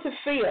able to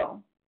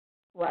feel,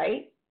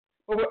 right,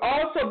 but we're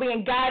also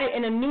being guided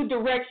in a new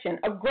direction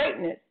of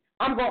greatness.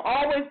 I'm going to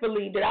always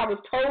believe that I was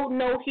told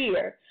no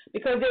here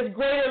because there's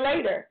greater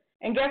later.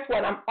 And guess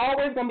what? I'm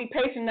always going to be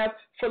patient enough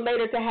for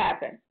later to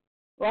happen,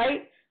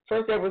 right?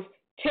 First there was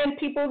 10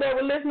 people that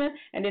were listening,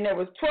 and then there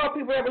was 12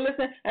 people that were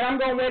listening, and I'm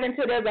going to wait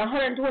until there's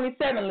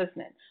 127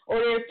 listening, or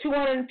there's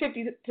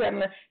 257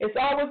 listening. It's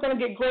always going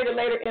to get greater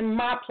later in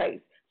my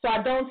place, so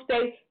I don't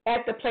stay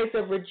at the place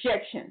of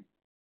rejection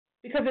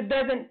because it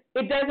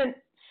doesn't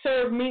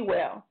serve me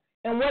well.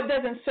 And what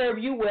doesn't serve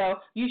you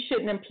well, you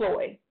shouldn't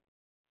employ.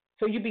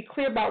 So you be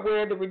clear about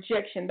where the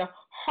rejection, the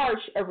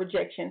harsh of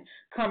rejection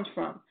comes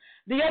from.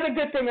 The other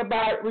good thing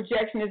about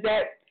rejection is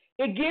that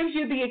it gives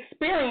you the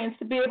experience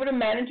to be able to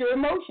manage your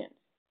emotions.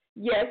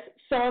 Yes,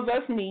 some of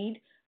us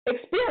need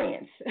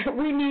experience.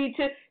 We need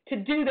to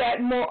do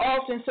that more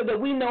often so that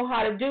we know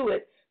how to do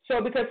it.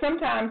 So because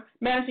sometimes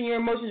managing your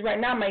emotions right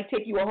now may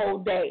take you a whole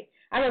day.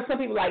 I know some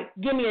people like,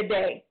 give me a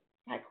day.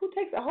 Like, who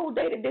takes a whole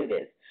day to do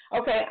this?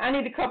 Okay, I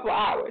need a couple of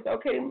hours.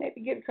 Okay,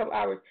 maybe give a couple of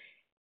hours.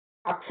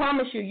 I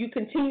promise you, you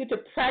continue to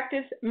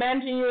practice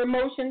managing your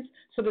emotions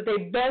so that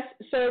they best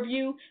serve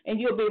you, and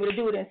you'll be able to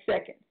do it in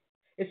seconds.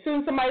 As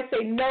soon as somebody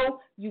say no,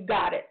 you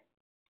got it,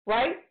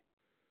 right?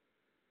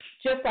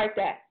 Just like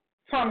that.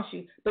 Promise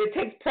you. But it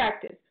takes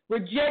practice.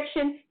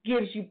 Rejection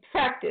gives you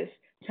practice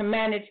to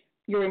manage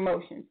your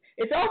emotions.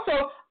 It's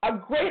also a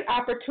great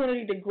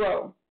opportunity to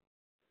grow.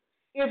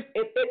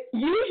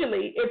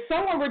 Usually, if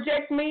someone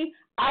rejects me,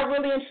 I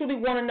really and truly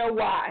want to know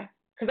why.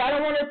 Because I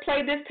don't want to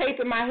play this tape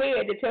in my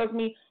head that tells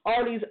me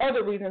all these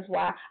other reasons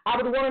why. I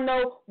would want to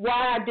know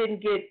why I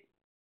didn't get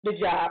the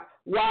job,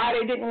 why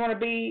they didn't want to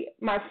be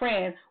my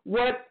friend,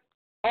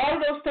 all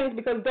of those things,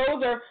 because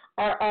those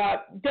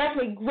are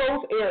definitely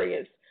growth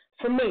areas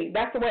for me.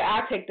 That's the way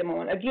I take them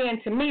on.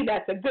 Again, to me,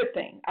 that's a good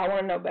thing. I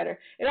want to know better.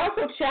 It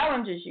also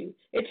challenges you.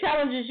 It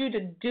challenges you to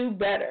do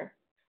better,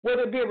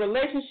 whether it be a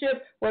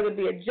relationship, whether it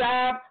be a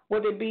job,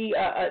 whether it be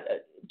a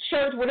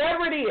church,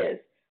 whatever it is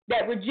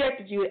that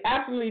rejected you. It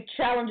absolutely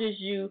challenges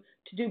you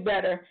to do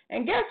better.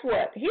 And guess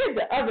what? Here's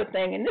the other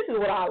thing, and this is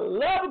what I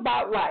love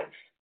about life.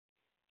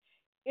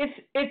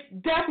 It's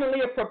definitely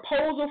a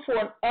proposal for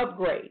an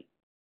upgrade.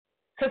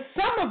 Because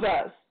some of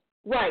us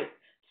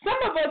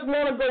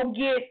want to go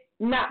get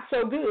not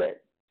so good.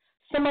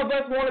 Some of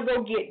us want to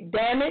go get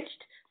damaged.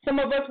 Some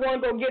of us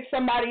want to go get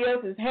somebody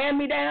else's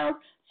hand-me-downs.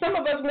 Some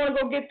of us want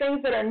to go get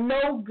things that are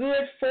no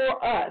good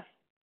for us.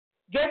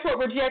 Guess what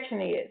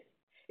rejection is?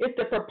 It's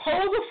the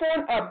proposal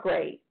for an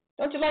upgrade.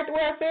 Don't you like the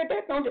way I said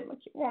that? Don't you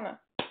want to?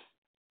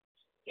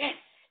 Yes.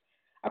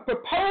 A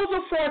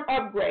proposal for an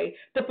upgrade,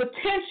 the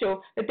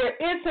potential that there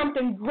is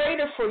something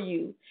greater for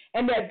you,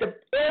 and that the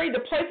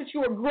place that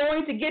you are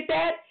growing to get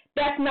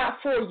that's not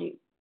for you.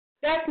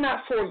 That's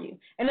not for you.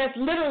 And that's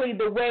literally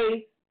the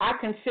way I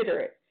consider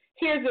it.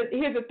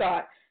 Here's a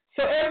thought.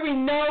 So every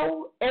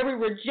no, every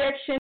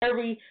rejection,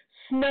 every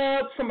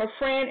snub from a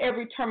friend,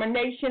 every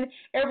termination,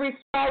 every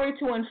sorry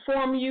to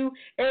inform you,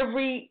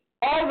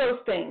 all those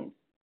things,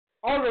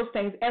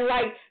 and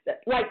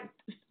like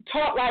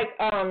taught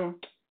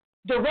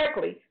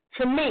directly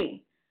for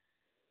me.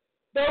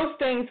 Those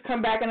things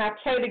come back, and I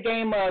play the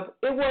game of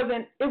it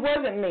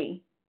wasn't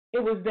me,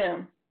 it was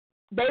them.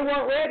 They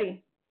weren't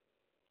ready.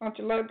 Don't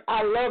you love?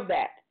 I love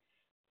that.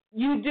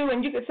 You do,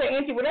 and you could say,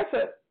 Angie, well, that's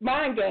a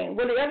mind game.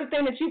 Well, the other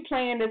thing that you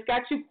playing that's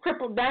got you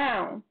crippled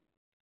down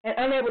and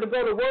unable to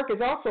go to work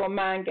is also a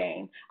mind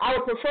game. I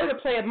would prefer to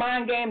play a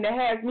mind game that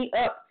has me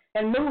up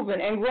and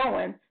moving and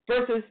growing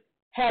versus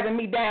having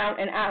me down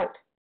and out.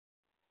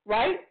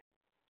 Right?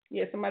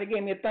 Yeah, somebody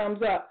gave me a thumbs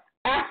up.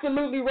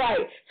 Absolutely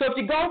right. So if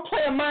you're going to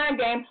play a mind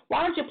game,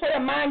 why don't you play a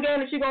mind game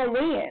that you're going to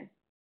win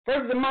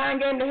versus a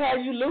mind game that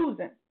has you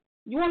losing?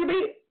 You want to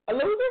be a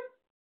loser?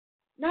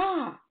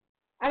 Nah,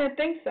 I didn't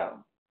think so.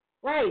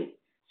 Right.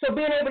 So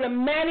being able to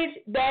manage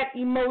that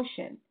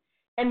emotion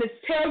and to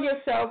tell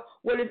yourself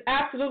what is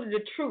absolutely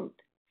the truth,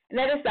 and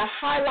that is to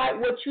highlight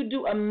what you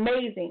do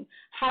amazing,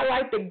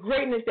 highlight the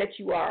greatness that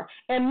you are,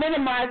 and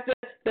minimize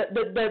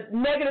the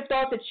negative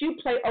thoughts that you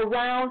play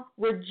around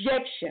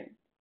rejection,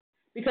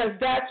 because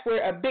that's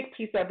where a big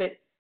piece of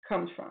it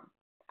comes from.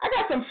 I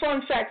got some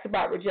fun facts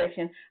about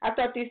rejection. I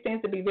thought these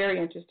things would be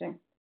very interesting.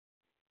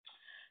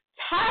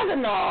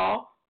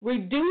 Tylenol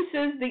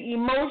reduces the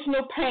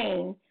emotional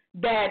pain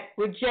that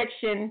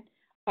rejection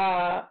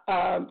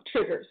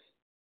triggers.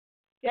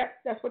 Yep,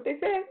 that's what they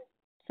said.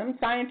 Some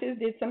scientists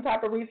did some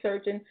type of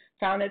research and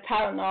found that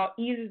Tylenol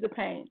eases the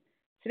pain.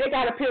 So they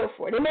got a pill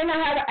for it. They may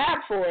not have an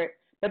app for it,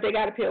 but they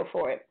got a pill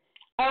for it.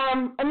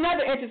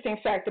 Another interesting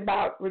fact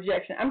about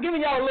rejection. I'm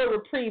giving y'all a little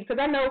reprieve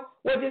because I know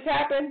what just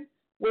happened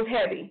was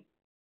heavy.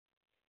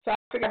 So I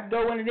figured I'd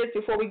go into this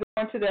before we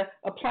go into the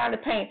applying the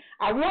pain.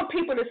 I want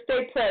people to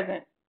stay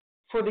present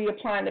for the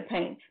applying the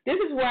pain. This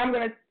is where I'm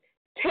going to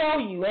tell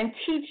you and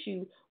teach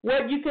you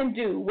what you can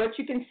do, what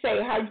you can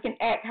say, how you can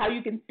act, how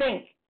you can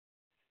think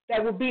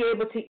that will be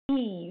able to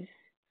ease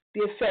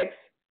the effects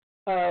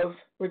of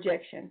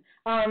rejection.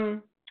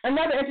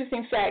 Another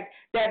interesting fact,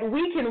 that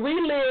we can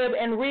relive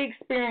and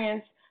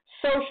re-experience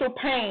social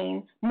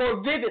pain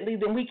more vividly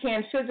than we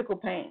can physical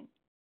pain.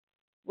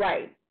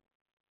 Right.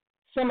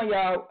 Some of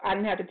y'all, I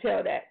didn't have to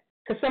tell that,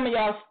 because some of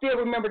y'all still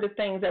remember the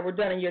things that were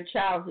done in your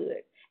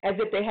childhood as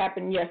if they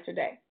happened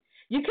yesterday.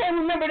 You can't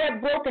remember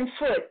that broken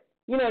foot,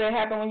 that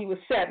happened when you were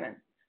 7,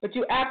 but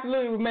you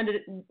absolutely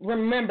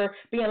remember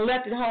being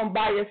left at home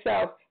by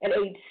yourself at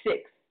age 6.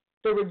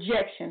 The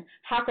rejection.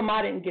 How come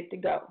I didn't get to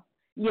go?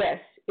 Yes,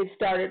 it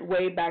started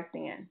way back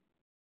then.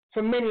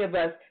 For many of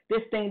us,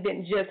 this thing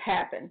didn't just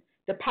happen.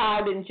 The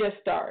pile didn't just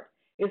start.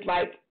 It's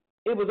like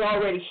it was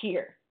already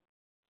here.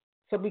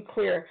 So be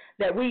clear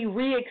that we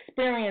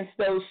re-experience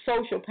those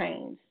social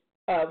pains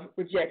of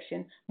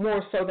rejection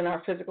more so than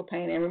our physical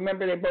pain. And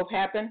remember, they both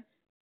happen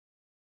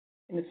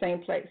in the same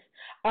place.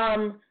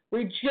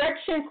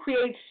 Rejection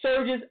creates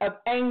surges of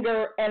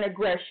anger and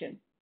aggression.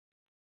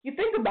 You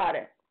think about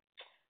it.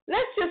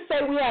 Let's just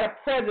say we had a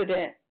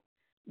president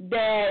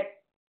that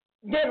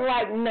didn't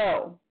like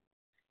no.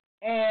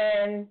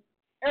 And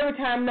every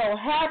time no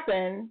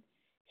happened,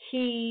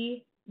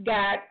 he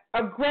got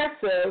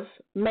aggressive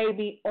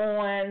maybe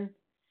on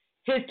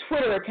his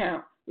Twitter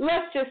account.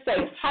 Let's just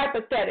say,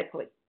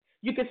 hypothetically,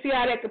 you can see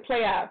how that could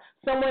play out.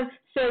 Someone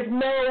says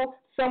no,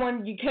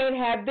 you can't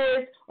have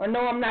this, or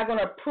no, I'm not going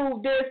to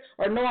approve this,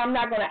 or no, I'm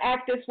not going to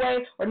act this way,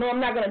 or no, I'm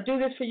not going to do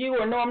this for you,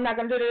 or no, I'm not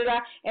going to do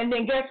that. And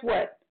then guess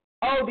what?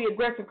 Oh, the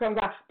aggressive comes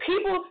out.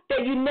 People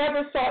that you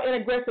never saw in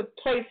aggressive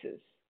places,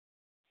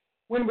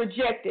 when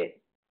rejected,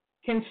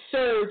 can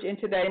surge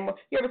into that.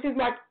 You ever seen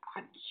like,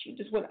 she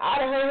just went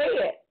out of her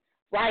head?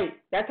 Right.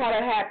 That's how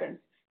that happens.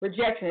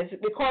 Rejection.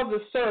 It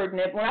causes a surge.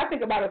 And when I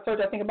think about a surge,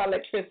 I think about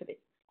electricity.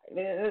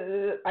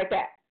 Like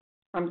that.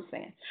 I'm just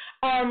saying.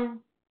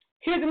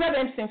 Here's another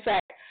interesting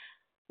fact.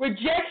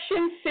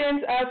 Rejection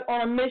sends us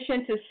on a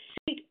mission to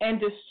seek and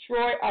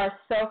destroy our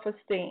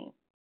self-esteem.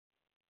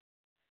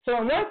 So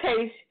in one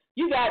case,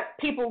 you got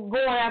people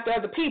going after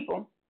other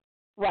people,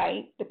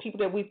 right? The people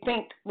that we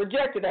think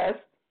rejected us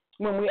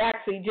when we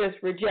actually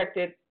just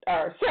rejected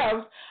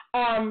ourselves.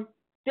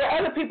 There are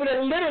other people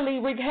that literally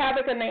wreak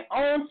havoc on their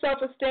own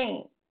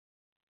self-esteem.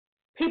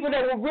 People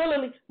that will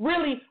really,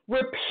 really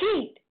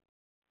repeat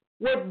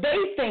what they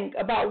think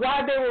about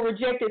why they were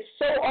rejected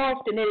so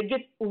often that it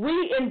gets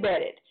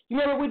re-embedded. You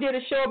remember we did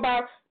a show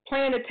about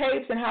playing the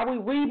tapes and how we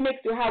remix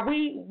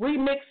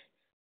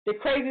the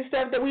crazy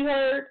stuff that we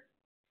heard?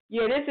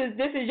 Yeah, this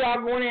is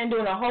y'all going in and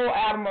doing a whole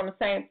album on the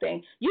same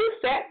thing. You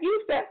fat,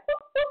 you fat,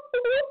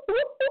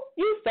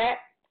 you fat,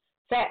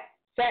 fat,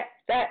 fat,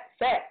 fat,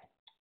 fat,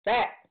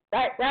 fat,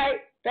 right,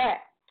 fat,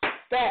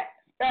 fat,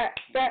 fat,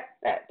 fat,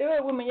 fat. Do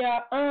it with me,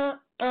 y'all.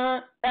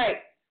 Right.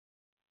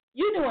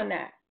 You doing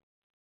that.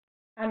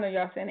 I know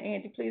y'all saying,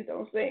 Angie, please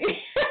don't sing.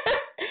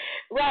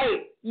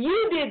 Right.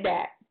 You did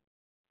that.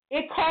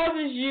 It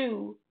causes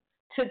you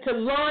to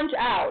launch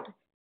out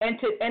and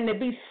to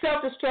be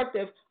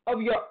self-destructive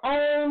of your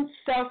own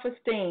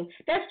self-esteem.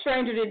 That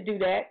stranger didn't do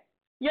that.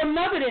 Your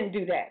mother didn't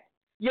do that.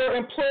 Your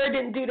employer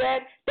didn't do that.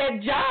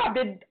 That job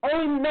that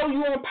only know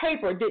you on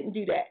paper didn't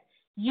do that.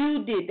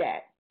 You did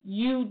that.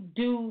 You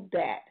do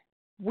that.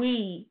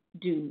 We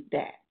do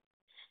that.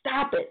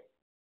 Stop it.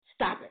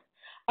 Stop it.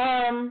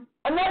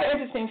 Another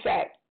interesting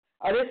fact.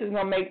 This is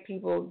going to make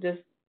people just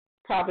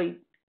probably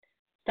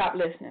stop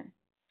listening.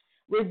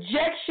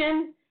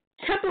 Rejection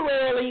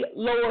temporarily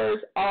lowers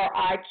our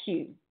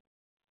IQ.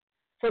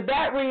 For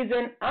that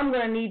reason, I'm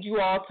going to need you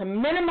all to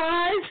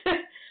minimize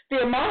the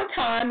amount of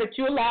time that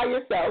you allow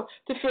yourself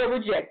to feel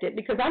rejected,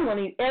 because I'm going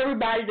to need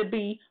everybody to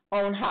be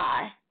on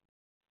high.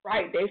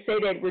 Right? They say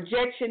that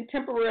rejection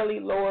temporarily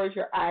lowers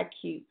your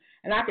IQ.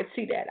 And I could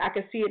see that. I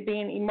could see it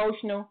being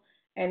emotional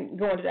and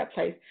going to that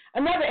place.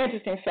 Another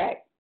interesting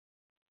fact.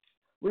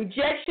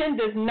 Rejection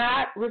does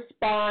not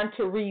respond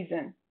to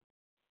reason.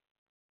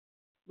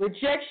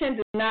 Rejection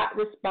does not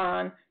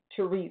respond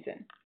to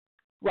reason.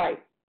 Right.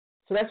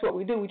 So that's what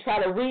we do. We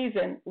try to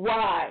reason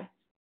why.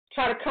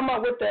 Try to come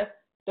up with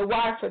the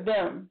why for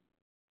them.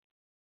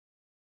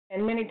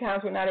 And many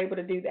times we're not able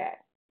to do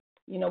that.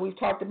 You know, we've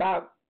talked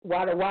about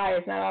why the why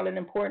is not all that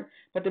important,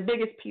 but the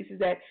biggest piece is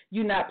that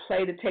you not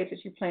play the tapes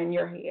that you play in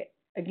your head.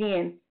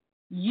 Again,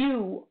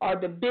 you are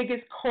the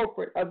biggest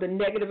culprit of the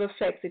negative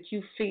effects that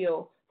you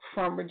feel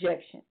from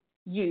rejection.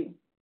 You.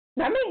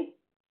 Not me.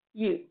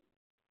 You.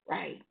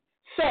 Right.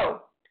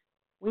 So,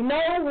 we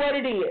know what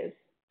it is.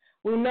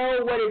 We know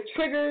what it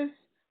triggers.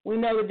 We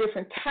know the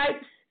different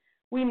types.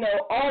 We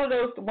know all of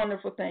those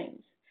wonderful things.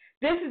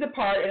 This is the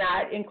part, and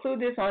I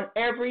include this on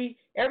every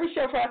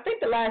show for I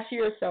think the last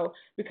year or so,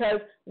 because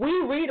we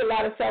read a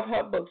lot of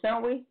self-help books,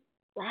 don't we?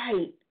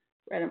 Right.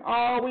 Read them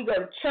all. We go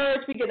to church.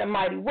 We get a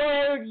mighty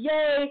word.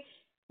 Yay.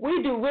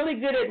 We do really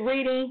good at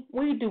reading.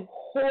 We do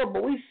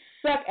horrible. We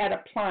suck at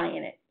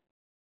applying it.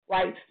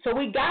 Right? So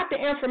we got the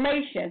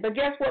information, but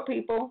guess what,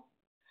 people?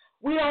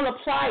 We don't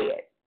apply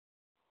it.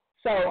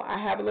 So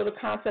I have a little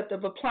concept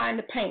of applying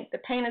the paint. The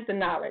paint is the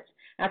knowledge.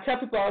 And I tell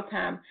people all the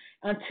time,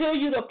 until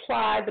you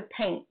apply the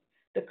paint,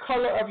 the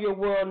color of your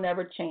world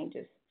never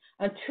changes.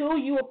 Until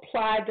you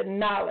apply the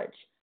knowledge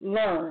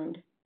learned,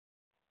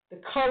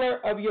 the color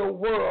of your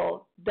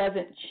world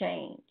doesn't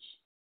change.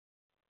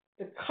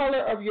 The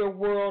color of your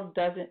world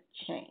doesn't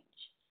change.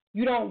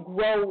 You don't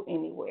grow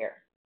anywhere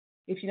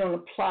if you don't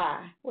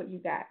apply what you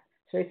got.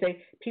 So they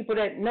say people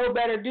that know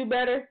better do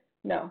better.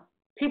 No.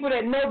 People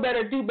that know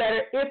better do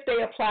better if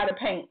they apply the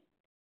paint.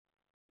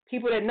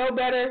 People that know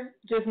better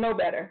just know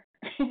better.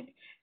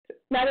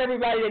 Not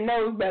everybody that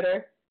knows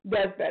better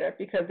does better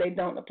because they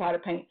don't apply the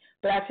paint.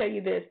 But I tell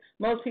you this,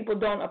 most people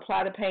don't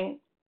apply the paint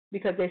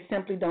because they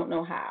simply don't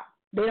know how.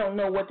 They don't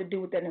know what to do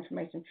with that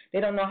information.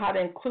 They don't know how to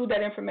include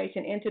that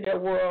information into their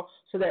world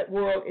so that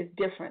world is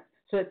different,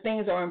 so that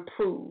things are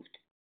improved.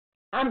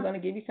 I'm going to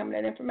give you some of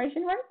that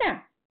information right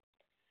now.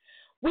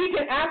 We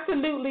can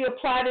absolutely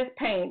apply this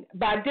paint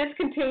by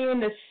discontinuing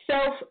the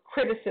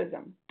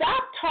self-criticism.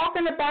 Stop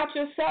talking about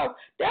yourself.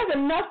 There's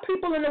enough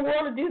people in the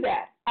world to do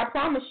that. I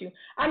promise you.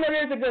 I know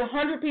there's a good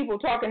 100 people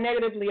talking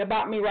negatively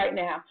about me right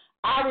now.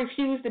 I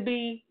refuse to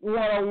be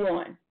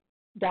 101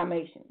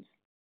 Dalmatians.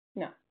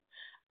 No.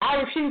 I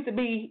refuse to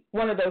be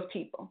one of those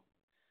people.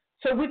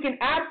 So we can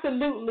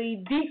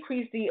absolutely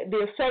decrease the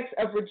effects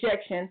of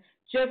rejection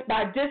just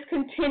by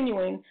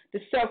discontinuing the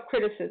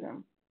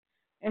self-criticism.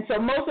 And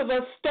so most of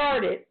us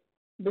started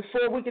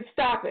before we could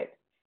stop it.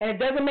 And it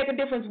doesn't make a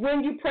difference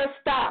when you press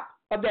stop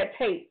of that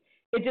tape.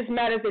 It just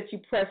matters that you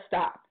press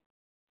stop.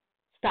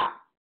 Stop.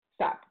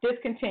 Stop.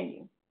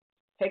 Discontinue.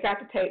 Take out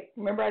the tape.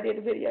 Remember I did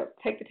the video?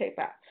 Take the tape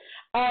out.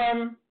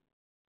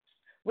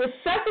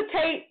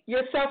 Resuscitate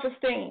your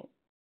self-esteem.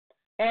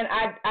 And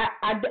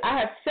I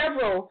have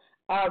several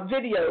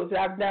videos that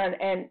I've done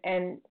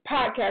and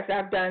podcasts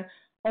that I've done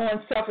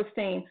on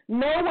self-esteem.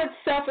 Know what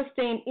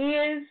self-esteem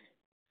is.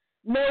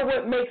 Know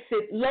what makes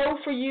it low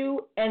for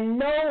you, and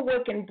know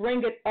what can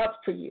bring it up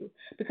for you.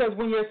 Because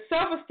when your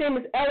self-esteem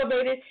is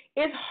elevated,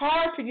 it's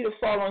hard for you to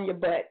fall on your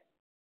butt.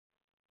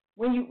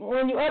 When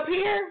you're up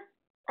here,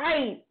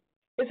 right,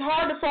 it's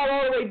hard to fall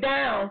all the way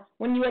down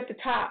when you're at the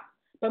top.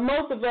 But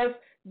most of us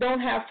don't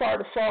have far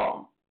to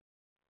fall.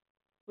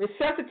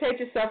 Resuscitate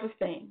your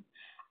self-esteem.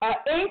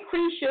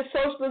 Increase your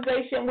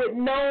socialization with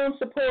known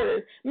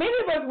supporters. Many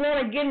of us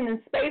want to get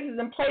in spaces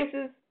and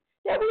places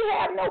that we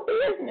have no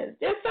business.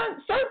 There's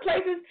certain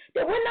places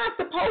that we're not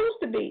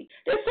supposed to be.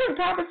 There's certain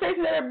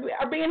conversations that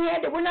are being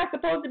had that we're not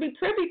supposed to be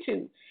privy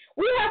to.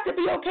 We have to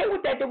be okay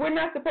with that we're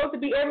not supposed to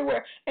be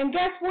everywhere. And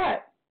guess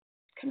what?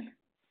 Come here.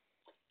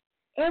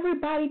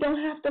 Everybody don't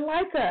have to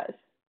like us,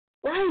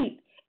 right?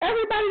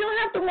 Everybody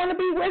don't have to want to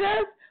be with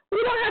us.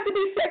 We don't have to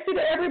be sexy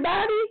to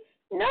everybody.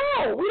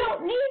 No, we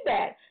don't need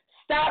that.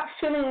 Stop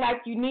feeling like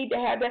you need to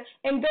have that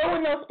and go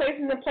in those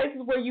spaces and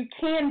places where you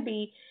can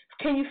be.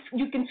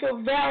 You can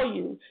feel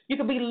valued. You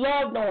can be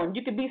loved on.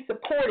 You can be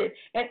supported.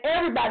 And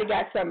everybody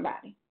got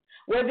somebody,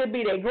 whether it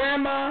be their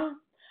grandma.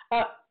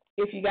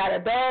 If you got a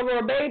dog or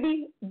a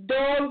baby,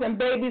 dogs and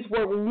babies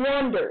work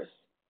wonders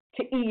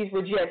to ease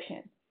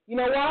rejection. You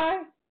know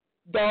why?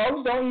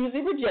 Dogs don't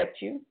usually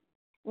reject you,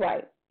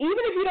 right? Even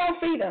if you don't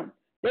feed them,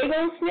 they're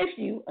going to sniff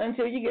you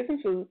until you get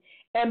some food.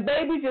 And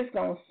babies just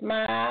going to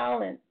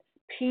smile and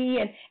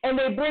pee. And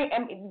they bring,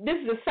 this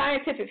is a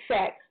scientific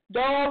fact,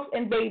 dogs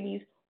and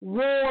babies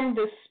warm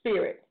the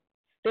spirit.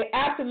 They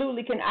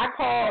absolutely can. I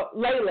call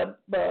Layla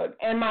Bug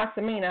and my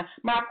Samina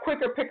my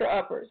quicker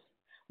picker-uppers.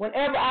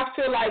 Whenever I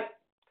feel like,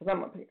 because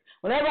I'm a picker,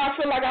 whenever I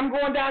feel like I'm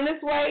going down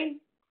this way,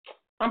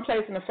 I'm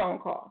placing a phone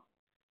call.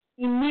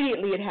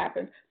 Immediately it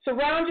happens.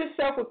 Surround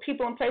yourself with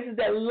people and places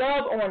that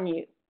love on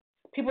you,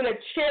 people that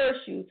cherish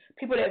you,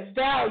 people that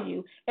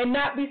value, and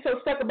not be so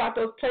stuck about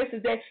those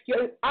places that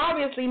you're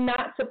obviously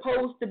not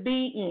supposed to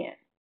be in.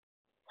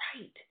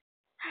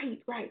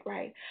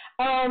 Right.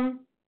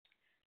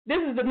 This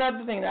is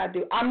another thing that I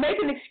do. I make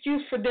an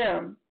excuse for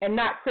them and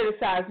not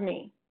criticize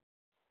me.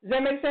 Does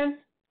that make sense?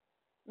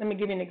 Let me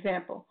give you an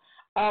example.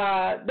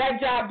 That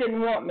job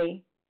didn't want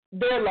me.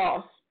 Their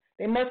loss.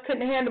 They must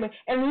couldn't handle me.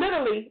 And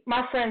literally,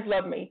 my friends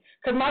love me.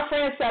 Because my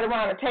friends sat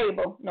around a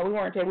table. No, we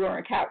weren't a table. We were on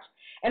a couch.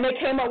 And they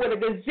came up with a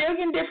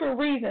gazillion different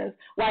reasons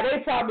why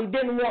they probably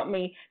didn't want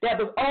me. That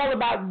was all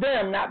about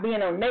them not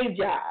being on their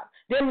job.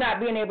 Them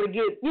not being able to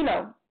get,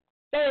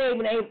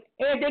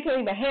 they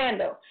can't even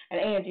handle an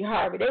Angie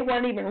Harvey. They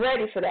weren't even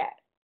ready for that.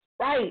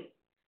 Right.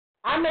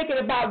 I make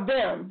it about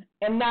them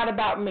and not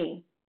about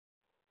me.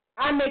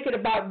 I make it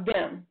about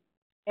them.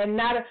 And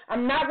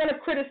I'm not going to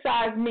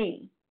criticize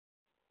me.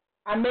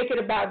 I make it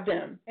about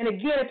them. And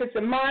again, if it's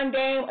a mind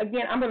game,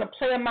 I'm going to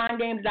play a mind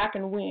game that I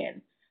can win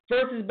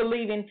versus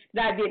believing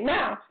that I did.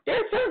 Now, there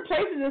are certain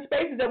places and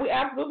spaces that we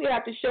absolutely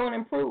have to show and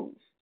improve.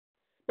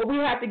 But we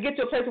have to get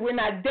to a place where we're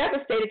not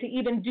devastated to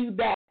even do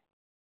that.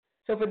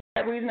 So for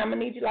that reason, I'm going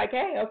to need you like,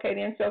 hey, okay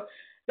then. So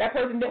that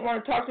person didn't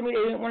want to talk to me.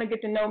 They didn't want to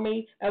get to know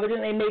me.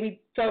 Evidently,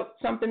 maybe felt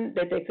something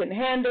that they couldn't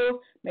handle.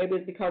 Maybe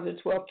it's because of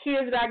the 12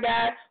 kids that I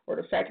got or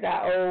the fact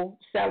that I owe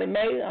Sally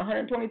Mae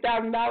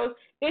 $120,000.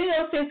 Any of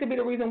those things could be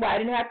the reason why. It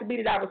didn't have to be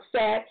that I was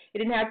fat. It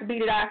didn't have to be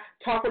that I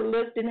talk with a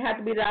list. It didn't have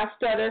to be that I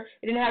stutter.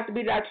 It didn't have to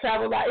be that I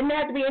travel a lot. It didn't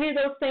have to be any of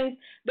those things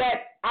that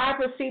I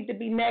perceive to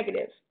be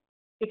negative.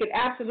 It could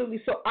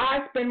absolutely. So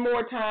I spend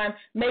more time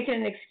making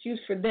an excuse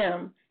for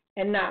them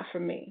and not for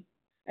me.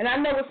 And I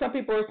know what some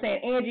people are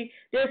saying, Angie,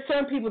 there's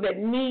some people that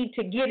need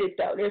to get it,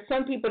 though. There's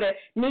some people that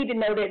need to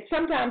know that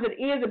sometimes it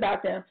is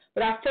about them,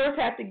 but I first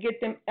have to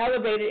get them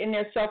elevated in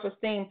their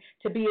self-esteem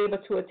to be able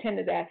to attend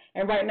to that.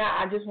 And right now,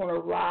 I just want to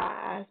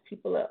rise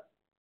people up.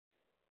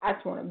 I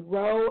just want to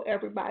grow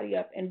everybody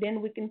up, and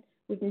then we can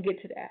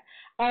get to that.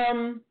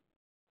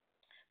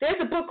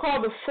 There's a book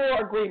called The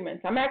Four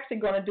Agreements. I'm actually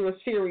going to do a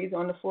series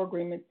on the Four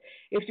Agreements.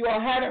 If you all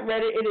haven't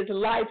read it, it is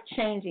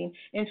life-changing.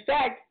 In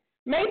fact,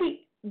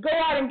 maybe go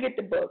out and get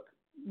the book.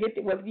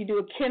 Whether you do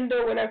a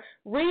Kindle, whatever,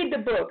 read the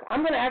book.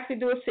 I'm going to actually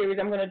do a series.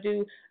 I'm going to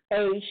do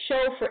a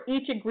show for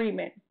each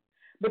agreement.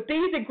 But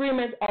these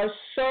agreements are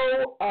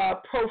so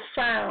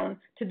profound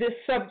to this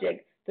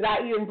subject that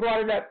I even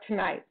brought it up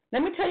tonight.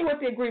 Let me tell you what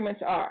the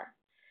agreements are.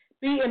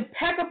 Be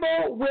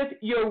impeccable with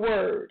your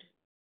word.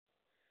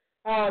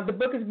 The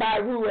book is by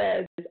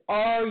Ruiz,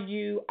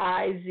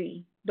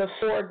 R-U-I-Z, The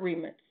Four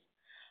Agreements.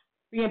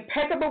 Be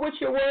impeccable with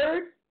your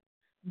word.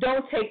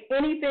 Don't take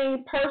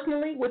anything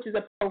personally, which is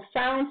a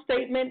profound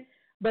statement,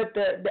 but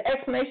the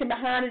explanation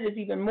behind it is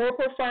even more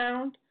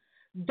profound.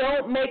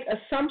 Don't make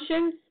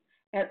assumptions,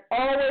 and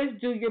always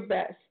do your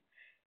best.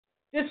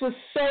 This was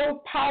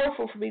so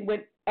powerful for me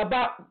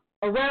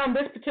around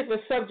this particular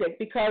subject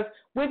because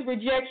with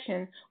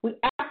rejection, we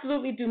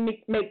absolutely do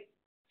make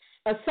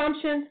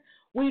assumptions.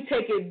 We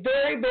take it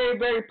very, very,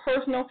 very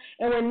personal,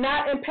 and we're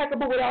not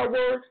impeccable with our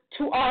word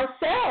to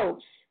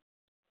ourselves,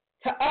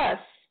 to us.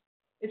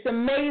 It's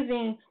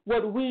amazing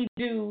what we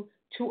do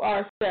to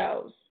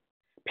ourselves.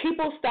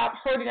 People stopped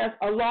hurting us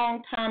a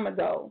long time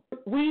ago.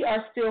 We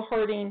are still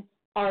hurting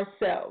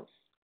ourselves.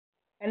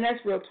 And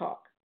that's real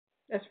talk.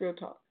 That's real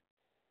talk.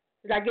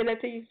 Did I get that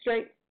to you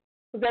straight?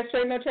 Was that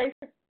straight, no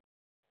chaser?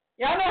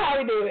 Y'all know how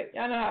we do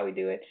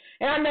it.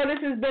 And I know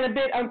this has been a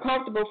bit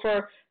uncomfortable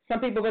for some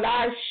people, but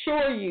I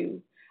assure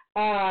you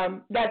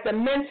that the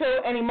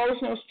mental and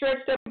emotional stretch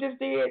that we just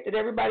did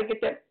everybody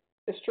get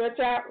the stretch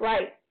out?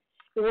 Right.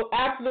 It will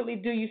absolutely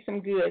do you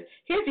some good.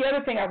 Here's the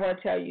other thing I want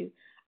to tell you.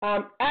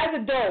 As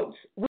adults,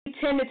 we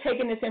tend to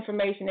take in this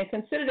information and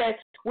consider that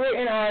we're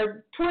in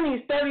our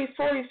 20s, 30s,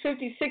 40s,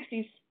 50s,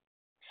 60s,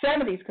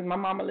 70s, because my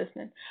mama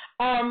listening.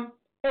 And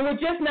we're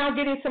just now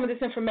getting some of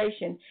this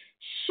information.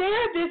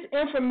 Share this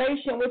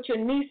information with your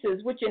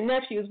nieces, with your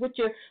nephews, with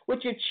your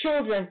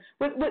children,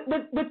 with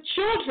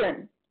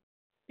children.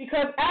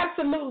 Because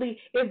absolutely,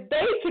 if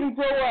they can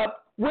grow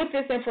up with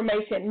this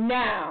information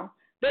now,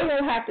 they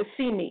won't have to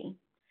see me.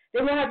 They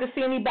won't have to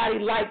see anybody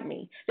like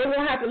me. They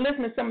won't have to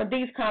listen to some of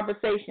these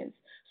conversations.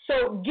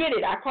 So get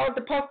it. I call it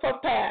the puff,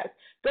 puff, pass.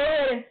 Go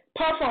ahead and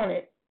puff on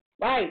it.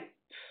 Right.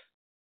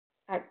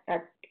 I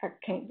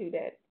can't do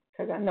that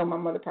because I know my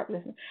mother probably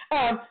listens.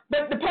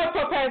 But the puff,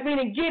 puff, pass,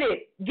 meaning get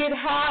it. Get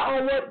high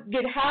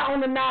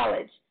on the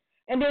knowledge,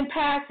 and then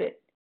pass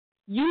it.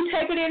 You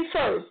take it in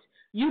first.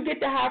 You get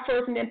the high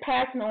first and then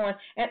pass it on.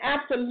 And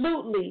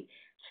absolutely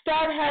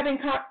start having,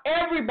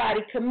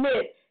 everybody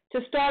commit to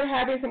start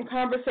having some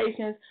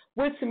conversations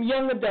with some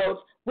young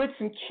adults, with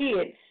some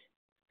kids,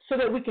 so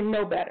that we can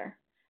know better.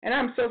 And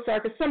I'm so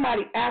sorry because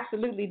somebody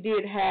absolutely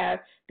did have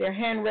their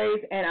hand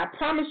raised. And I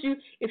promise you,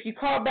 if you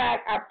call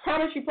back, I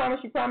promise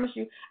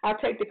you, I'll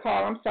take the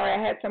call. I'm sorry,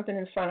 I had something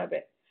in front of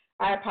it.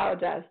 I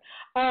apologize.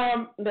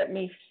 Let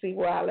me see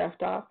where I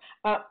left off.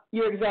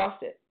 You're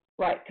exhausted,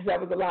 right, because that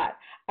was a lot.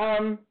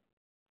 And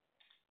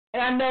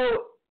I know,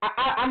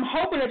 I'm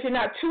hoping that you're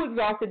not too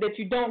exhausted that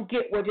you don't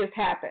get what just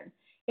happened.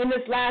 In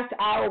this last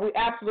hour, we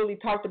absolutely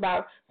talked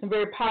about some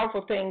very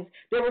powerful things.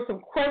 There were some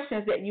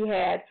questions that you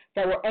had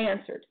that were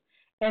answered.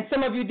 And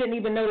some of you didn't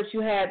even know that you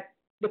had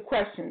the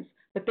questions,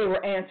 but they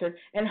were answered.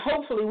 And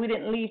hopefully we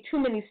didn't leave too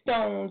many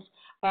stones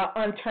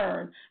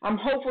unturned. I'm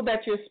hopeful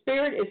that your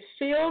spirit is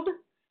filled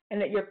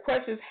and that your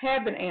questions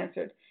have been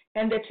answered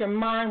and that your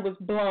mind was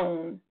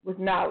blown with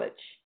knowledge,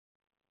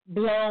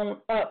 blown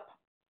up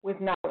with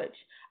knowledge.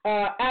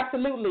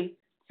 Absolutely.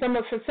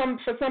 For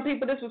some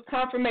people, this was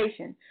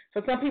confirmation.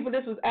 For some people,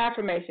 this was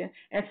affirmation.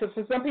 And so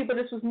for some people,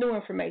 this was new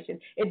information.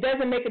 It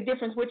doesn't make a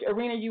difference which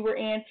arena you were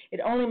in.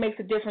 It only makes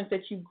a difference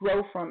that you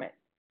grow from it.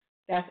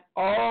 That's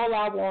all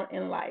I want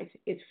in life.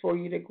 It's for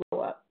you to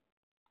grow up.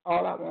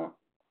 All I want.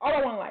 All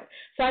I want in life.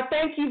 So I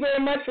thank you very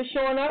much for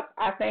showing up.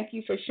 I thank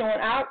you for showing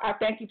out. I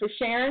thank you for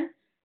sharing.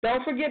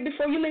 Don't forget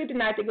before you leave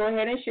tonight to go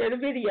ahead and share the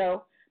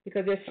video,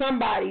 because there's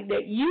somebody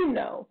that you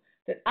know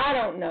that I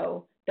don't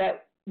know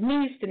that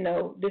needs to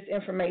know this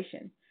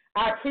information.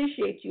 I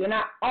appreciate you, and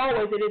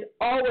it is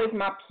always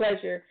my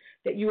pleasure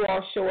that you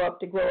all show up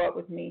to grow up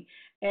with me.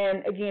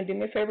 And again, do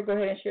me a favor, go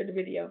ahead and share the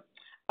video.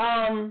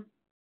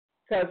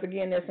 Because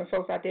again, there's some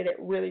folks out there that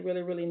really,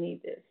 really, really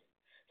need this.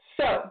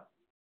 So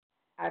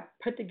I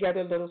put together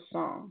a little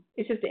song.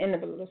 It's just the end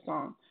of a little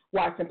song.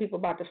 Watch, some people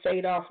about to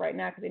fade off right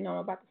now because they know I'm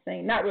about to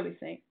sing. Not really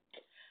sing.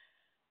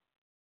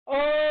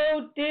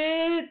 Oh,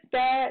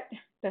 that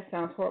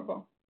sounds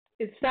horrible.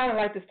 It sounded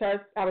like the stars.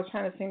 I was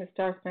trying to sing the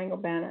Star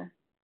Spangled Banner.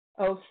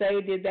 Oh,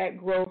 say did that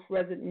growth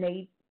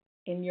resonate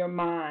in your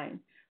mind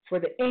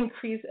for the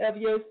increase of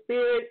your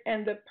spirit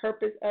and the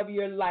purpose of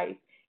your life.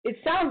 It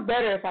sounds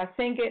better if I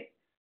sing it,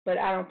 but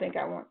I don't think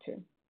I want to.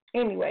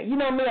 Anyway, you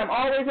know me, I'm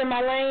always in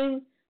my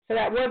lane, so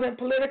that wasn't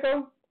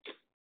political.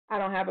 I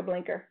don't have a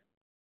blinker.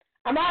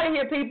 I'm out of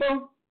here,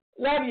 people.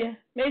 Love you.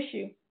 Miss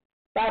you.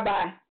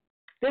 Bye-bye.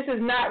 This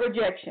is not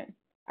rejection.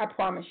 I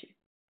promise you.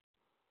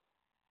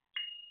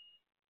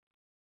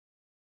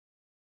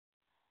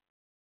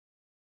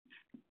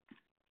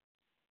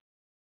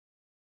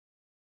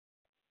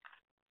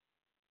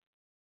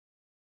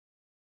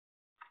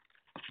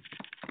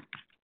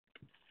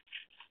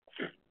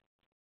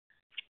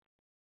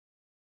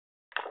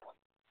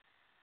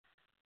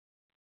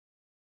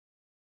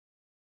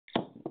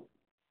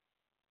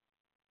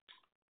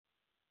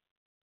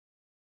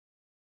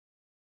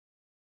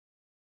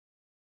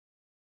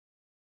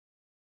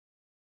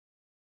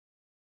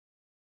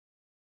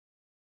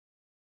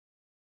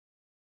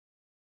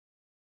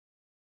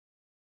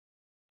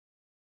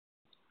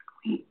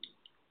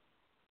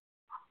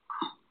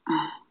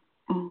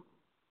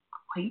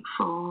 Wait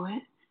for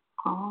it.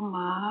 Grow 'em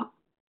up.